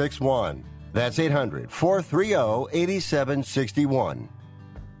 800-430-8761. That's 800-430-8761.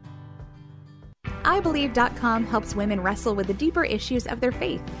 iBelieve.com helps women wrestle with the deeper issues of their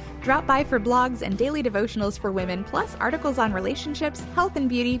faith. Drop by for blogs and daily devotionals for women, plus articles on relationships, health and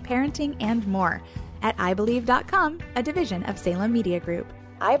beauty, parenting, and more. At iBelieve.com, a division of Salem Media Group.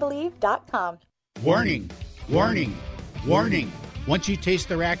 iBelieve.com. Warning, warning, warning. Once you taste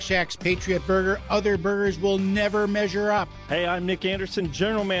the Rack Shack's Patriot Burger, other burgers will never measure up. Hey, I'm Nick Anderson,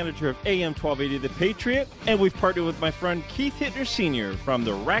 General Manager of AM 1280 The Patriot, and we've partnered with my friend Keith Hittner Sr. from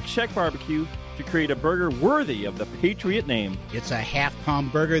the Rack Shack Barbecue to create a burger worthy of the Patriot name. It's a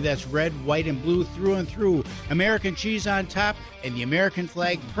half-pound burger that's red, white, and blue through and through, American cheese on top, and the American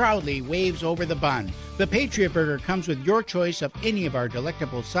flag proudly waves over the bun. The Patriot Burger comes with your choice of any of our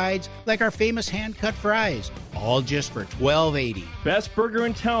delectable sides, like our famous hand-cut fries, all just for $12.80. Best burger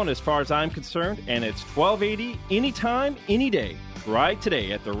in town as far as I'm concerned, and it's $12.80 anytime, any day. Try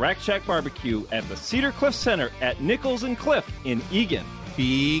today at the Rack Shack Barbecue at the Cedar Cliff Center at Nichols and Cliff in Eagan.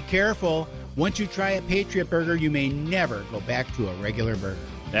 Be careful. Once you try a Patriot Burger, you may never go back to a regular burger.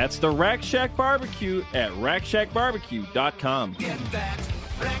 That's the Rack Shack Barbecue at RackShackBarbecue.com. Get that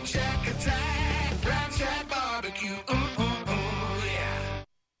Rack Shack attack, Rack Shack Barbecue. Yeah.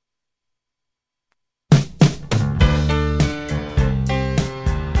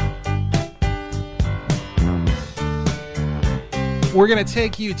 We're going to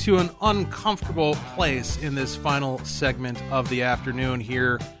take you to an uncomfortable place in this final segment of the afternoon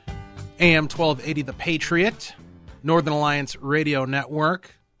here. AM 1280 The Patriot, Northern Alliance Radio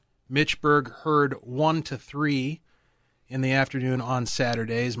Network. Mitch Berg heard 1 to 3 in the afternoon on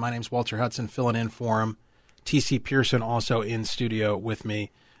Saturdays. My name's Walter Hudson, filling in for him. T.C. Pearson also in studio with me.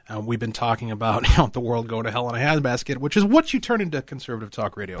 We've been talking about the world going to hell in a handbasket, which is what you turn into conservative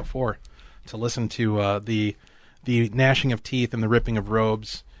talk radio for, to listen to the gnashing of teeth and the ripping of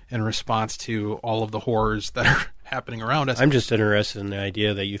robes in response to all of the horrors that are happening around us. I'm just interested in the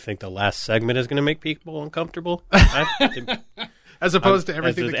idea that you think the last segment is going to make people uncomfortable. As opposed to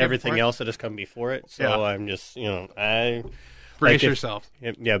everything else that has come before it. So I'm just, brace yourself.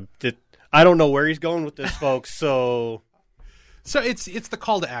 I don't know where he's going with this, folks. So it's the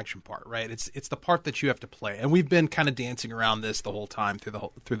call to action part, right? It's the part that you have to play, and we've been kind of dancing around this the whole time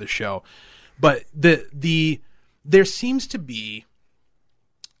through the show. But there seems to be,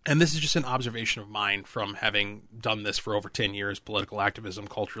 and this is just an observation of mine from having done this for over 10 years, political activism,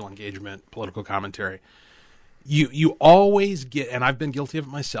 cultural engagement, political commentary. You always get, and I've been guilty of it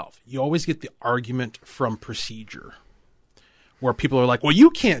myself, you always get the argument from procedure, where people are like, well,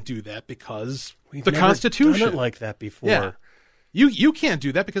 you can't do that because the Constitution. Done it like that before. Yeah. You can't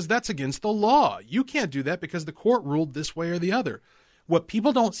do that because that's against the law. You can't do that because the court ruled this way or the other. What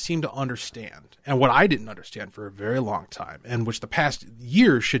people don't seem to understand, and what I didn't understand for a very long time, and which the past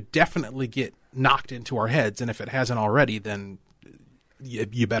year should definitely get knocked into our heads, and if it hasn't already, then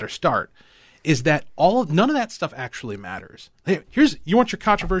you better start, is that none of that stuff actually matters. Hey, you want your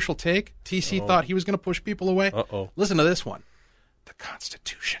controversial take? TC thought he was going to push people away? Listen to this one. The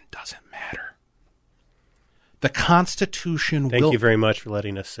Constitution doesn't matter. The Constitution Thank you very much for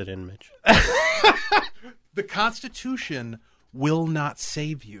letting us sit in, Mitch. The Constitution will not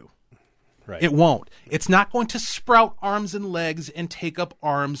save you. Right. It won't. It's not going to sprout arms and legs and take up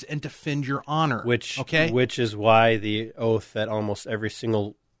arms and defend your honor. Which is why the oath that almost every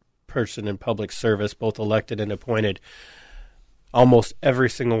single person in public service, both elected and appointed, almost every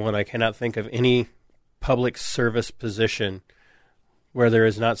single one, I cannot think of any public service position where there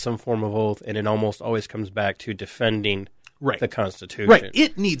is not some form of oath, and it almost always comes back to defending the Constitution. Right.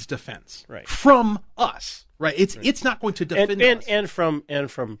 It needs defense from us. Right. It's not going to defend us. And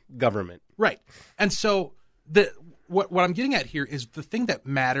from government. Right. And so what I'm getting at here is the thing that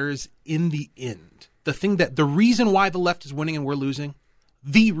matters in the end, the reason why the left is winning and we're losing,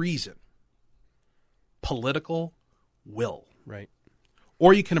 the reason, political will. Right.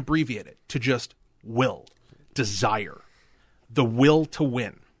 Or you can abbreviate it to just will, desire, the will to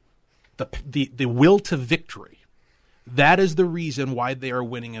win, the will to victory. That is the reason why they are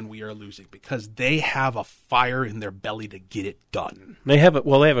winning and we are losing, because they have a fire in their belly to get it done. They have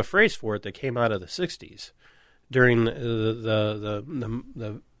a phrase for it that came out of the 60s during the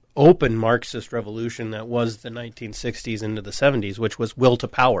open Marxist revolution that was the 1960s into the 70s, which was will to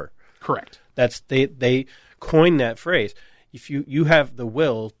power. Correct. They coined that phrase. If you have the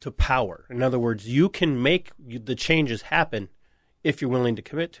will to power, in other words, you can make the changes happen if you're willing to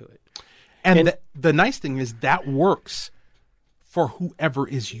commit to it. And the nice thing is that works for whoever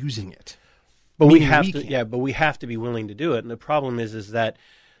is using it. But we have to be willing to do it. And the problem is that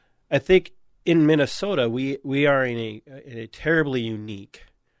I think in Minnesota we are in a terribly unique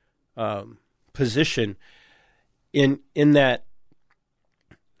position in that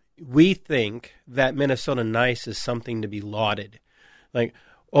we think that Minnesota Nice is something to be lauded. Like,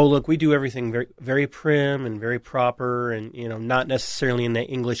 oh, look, we do everything very, very prim and very proper, and not necessarily in the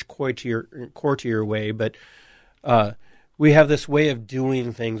English courtier way, but we have this way of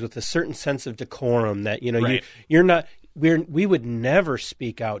doing things with a certain sense of decorum that you're not. We would never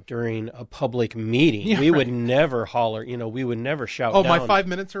speak out during a public meeting. Yeah, we would never holler. We would never shout. Oh, down. my 5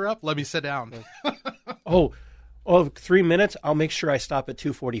 minutes are up. Let me sit down. 3 minutes. I'll make sure I stop at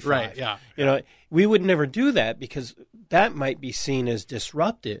 2:45. Right. Yeah. We would never do that because that might be seen as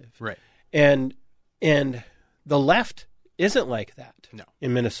disruptive. Right. And the left isn't like that. No.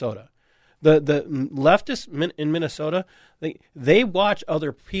 In Minnesota, the leftists in Minnesota, they watch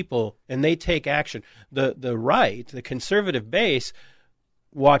other people and they take action. The right, the conservative base,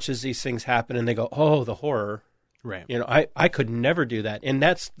 watches these things happen and they go, oh, the horror. Right. I could never do that. And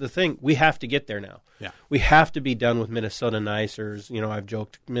that's the thing. We have to get there now. Yeah. We have to be done with Minnesota nicers. I've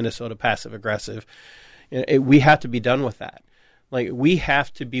joked Minnesota passive aggressive. We have to be done with that. Like, we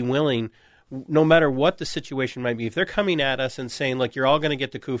have to be willing, no matter what the situation might be. If they're coming at us and saying, look, you're all going to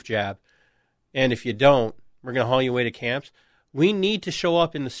get the coof jab, and if you don't, we're going to haul you away to camps, we need to show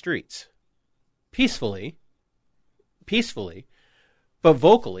up in the streets peacefully, but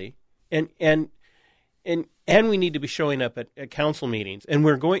vocally, and we need to be showing up at council meetings, and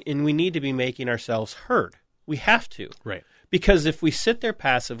we need to be making ourselves heard. We have to. Right. Because if we sit there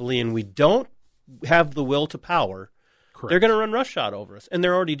passively and we don't have the will to power, Correct. They're going to run roughshod over us, and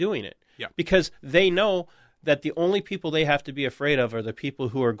they're already doing it. Yeah. Because they know that the only people they have to be afraid of are the people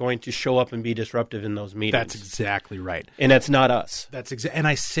who are going to show up and be disruptive in those meetings. That's exactly right. And that's not us. And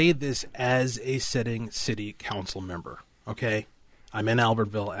I say this as a sitting city council member, okay? I'm in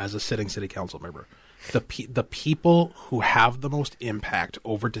Albertville as a sitting city council member. The people who have the most impact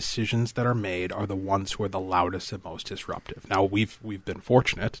over decisions that are made are the ones who are the loudest and most disruptive. Now, we've been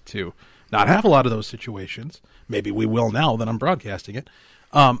fortunate to not have a lot of those situations. Maybe we will now that I'm broadcasting it.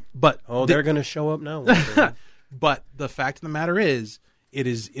 But they're going to show up now. But the fact of the matter is, it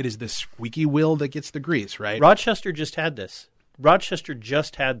is the squeaky wheel that gets the grease, right? Rochester just had this.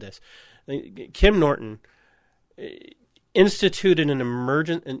 Kim Norton instituted an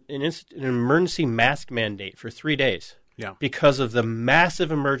emergency mask mandate for 3 days. Yeah. Because of the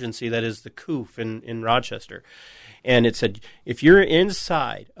massive emergency that is the COOF in Rochester. And it said, if you're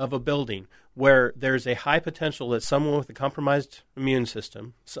inside of a building where there's a high potential that someone with a compromised immune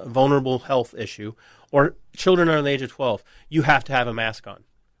system, a vulnerable health issue, or children under the age of 12, you have to have a mask on.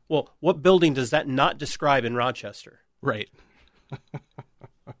 Well, what building does that not describe in Rochester? Right.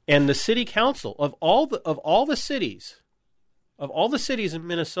 And the city council of all the cities in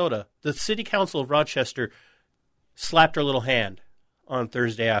Minnesota, the city council of Rochester slapped her little hand on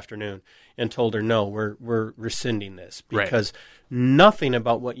Thursday afternoon and told her, no, we're rescinding this because nothing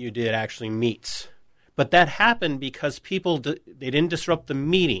about what you did actually meets. But that happened because people, they didn't disrupt the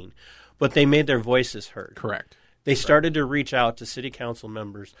meeting, but they made their voices heard. Correct. They started to reach out to city council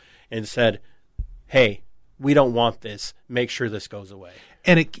members and said, hey, we don't want this. Make sure this goes away.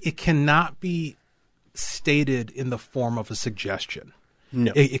 And it cannot be stated in the form of a suggestion.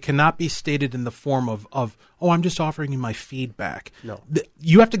 No. It cannot be stated in the form of I'm just offering you my feedback. No.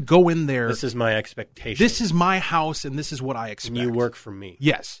 You have to go in there. This is my expectation. This is my house, and this is what I expect. And you work for me.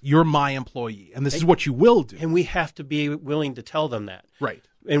 Yes, you're my employee, and this is what you will do. And we have to be willing to tell them that. Right.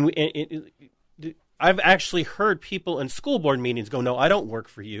 And I've actually heard people in school board meetings go, no, I don't work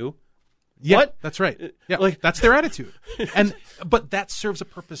for you. Yeah, what? That's right. Yeah, that's their attitude. But that serves a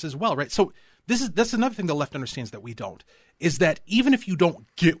purpose as well, right? So that's another thing the left understands that we don't, is that even if you don't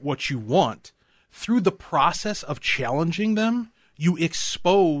get what you want, through the process of challenging them, you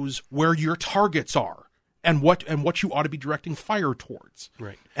expose where your targets are and what you ought to be directing fire towards.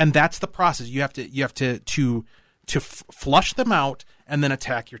 Right. And that's the process. You have to flush them out and then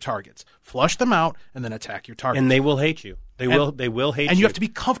attack your targets. Flush them out and then attack your targets. And they will hate you. They will hate you. And you have to be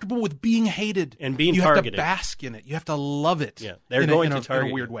comfortable with being hated and being You targeted. have to bask in it. You have to love it. Yeah, they're going to target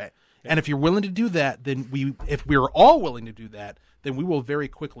in a weird you. way. Yeah. And if you're willing to do that, then if we're all willing to do that, then we will very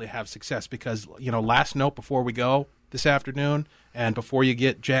quickly have success. Because, last note before we go this afternoon, and before you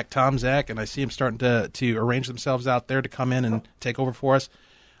get Jack Tomczak, and I see him starting to arrange themselves out there to come in and take over for us.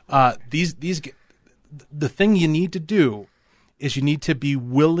 The thing you need to do is you need to be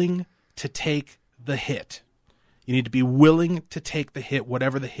willing to take the hit. You need to be willing to take the hit,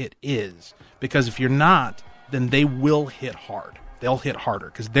 whatever the hit is. Because if you're not, then they will hit hard. They'll hit harder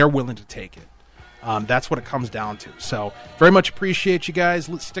because they're willing to take it. That's what it comes down to. So very much appreciate you guys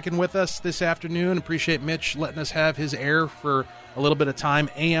sticking with us this afternoon. Appreciate Mitch letting us have his air for a little bit of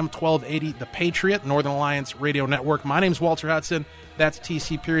time. AM 1280, The Patriot, Northern Alliance Radio Network. My name's Walter Hudson. That's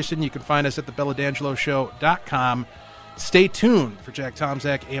T.C. Pearson. You can find us at thebelladangelo.show.com. Stay tuned for Jack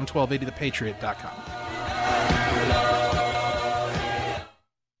Tomczak, AM 1280, thepatriot.com.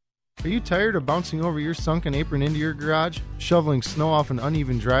 Are you tired of bouncing over your sunken apron into your garage, shoveling snow off an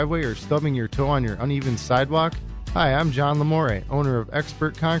uneven driveway, or stubbing your toe on your uneven sidewalk? Hi, I'm John Lamore, owner of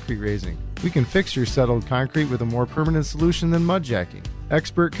Expert Concrete Raising. We can fix your settled concrete with a more permanent solution than mud jacking.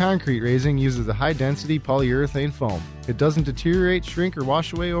 Expert Concrete Raising uses a high-density polyurethane foam. It doesn't deteriorate, shrink, or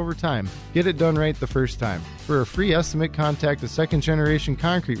wash away over time. Get it done right the first time. For a free estimate, contact the second-generation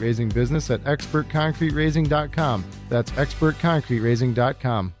concrete raising business at expertconcreteraising.com. That's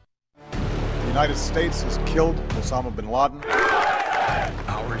expertconcreteraising.com. The United States has killed Osama bin Laden.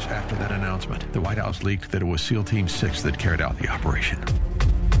 Hours after that announcement, the White House leaked that it was SEAL Team 6 that carried out the operation.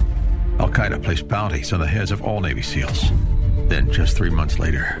 Al-Qaeda placed bounties on the heads of all Navy SEALs. Then, just 3 months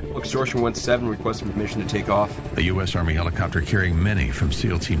later, Extortion 1-7 requesting permission to take off. a U.S. Army helicopter carrying many from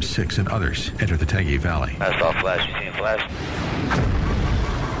SEAL Team 6 and others entered the Tangi Valley. That's all flash. You seen flash?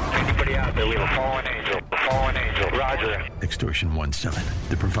 Anybody out there? We have a fallen angel. A fallen angel. Roger. Extortion 1-7,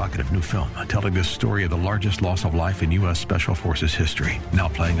 the provocative new film telling the story of the largest loss of life in U.S. Special Forces history, now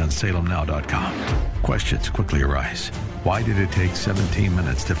playing on SalemNow.com. Questions quickly arise. Why did it take 17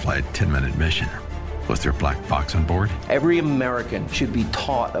 minutes to fly a 10-minute mission? Was there a black box on board? Every American should be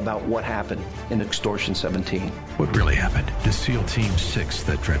taught about what happened in Extortion 17. What really happened to SEAL Team 6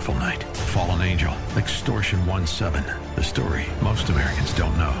 that dreadful night? Fallen Angel, Extortion 17. The story most Americans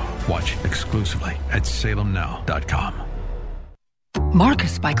don't know. Watch exclusively at salemnow.com.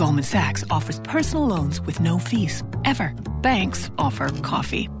 Marcus by Goldman Sachs offers personal loans with no fees, ever. Banks offer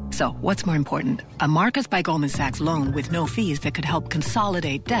coffee. So what's more important, a Marcus by Goldman Sachs loan with no fees that could help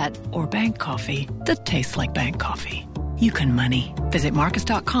consolidate debt, or bank coffee that tastes like bank coffee? You can money. Visit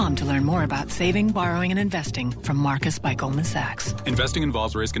Marcus.com to learn more about saving, borrowing, and investing from Marcus by Goldman Sachs. Investing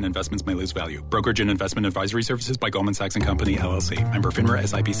involves risk and investments may lose value. Brokerage and investment advisory services by Goldman Sachs & Company, LLC. Member FINRA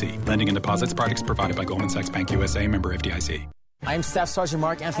SIPC. Lending and deposits products provided by Goldman Sachs Bank USA. Member FDIC. I'm Staff Sergeant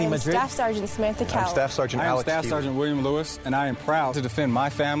Mark Anthony Madrid. Staff Sergeant Samantha Cowell. I'm Staff Sergeant Alex Staff Sergeant William Lewis, and I am proud to defend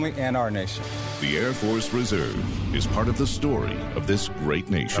my family and our nation. The Air Force Reserve is part of the story of this great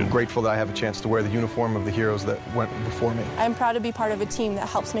nation. I'm grateful that I have a chance to wear the uniform of the heroes that went before me. I'm proud to be part of a team that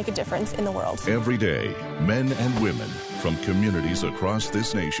helps make a difference in the world. Every day, men and women from communities across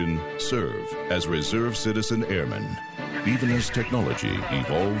this nation serve as reserve citizen airmen. Even as technology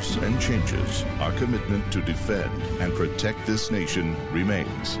evolves and changes, our commitment to defend and protect this nation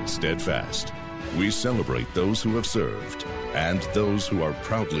remains steadfast. We celebrate those who have served and those who are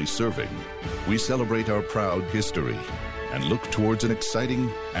proudly serving. We celebrate our proud history and look towards an exciting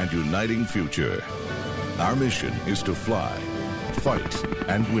and uniting future. Our mission is to fly, fight,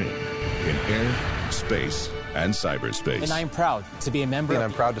 and win in air, space, and cyberspace. And I am proud to be a member. And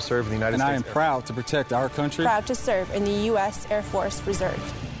I'm proud to serve in the United States. And I am proud to protect our country. Proud to serve in the U.S. Air Force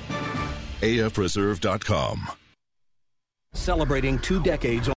Reserve. AFReserve.com. Celebrating 2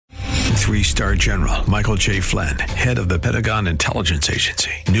 decades. 3-star General Michael J. Flynn, head of the Pentagon Intelligence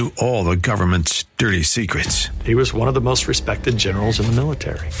Agency, knew all the government's dirty secrets. He was one of the most respected generals in the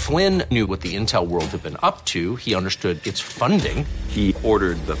military. Flynn knew what the intel world had been up to. He understood its funding. He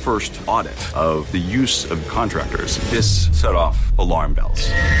ordered the first audit of the use of contractors. This set off alarm bells.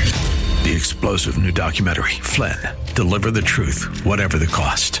 The explosive new documentary, Flynn, Deliver the Truth, Whatever the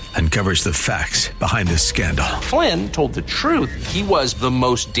Cost, uncovers the facts behind this scandal. Flynn told the truth. He was the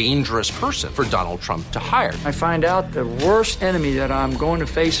most dangerous person for Donald Trump to hire. I find out the worst enemy that I'm going to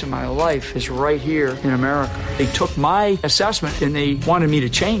face in my life is right here in America. They took my assessment and they wanted me to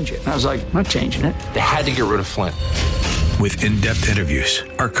change it. And I was like, I'm not changing it. They had to get rid of Flynn. With in-depth interviews,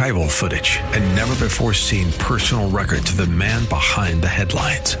 archival footage, and never-before-seen personal records of the man behind the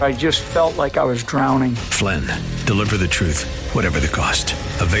headlines. I just felt like I was drowning. Flynn, Deliver the Truth, Whatever the Cost.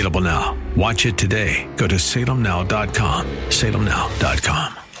 Available now. Watch it today. Go to salemnow.com.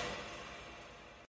 salemnow.com.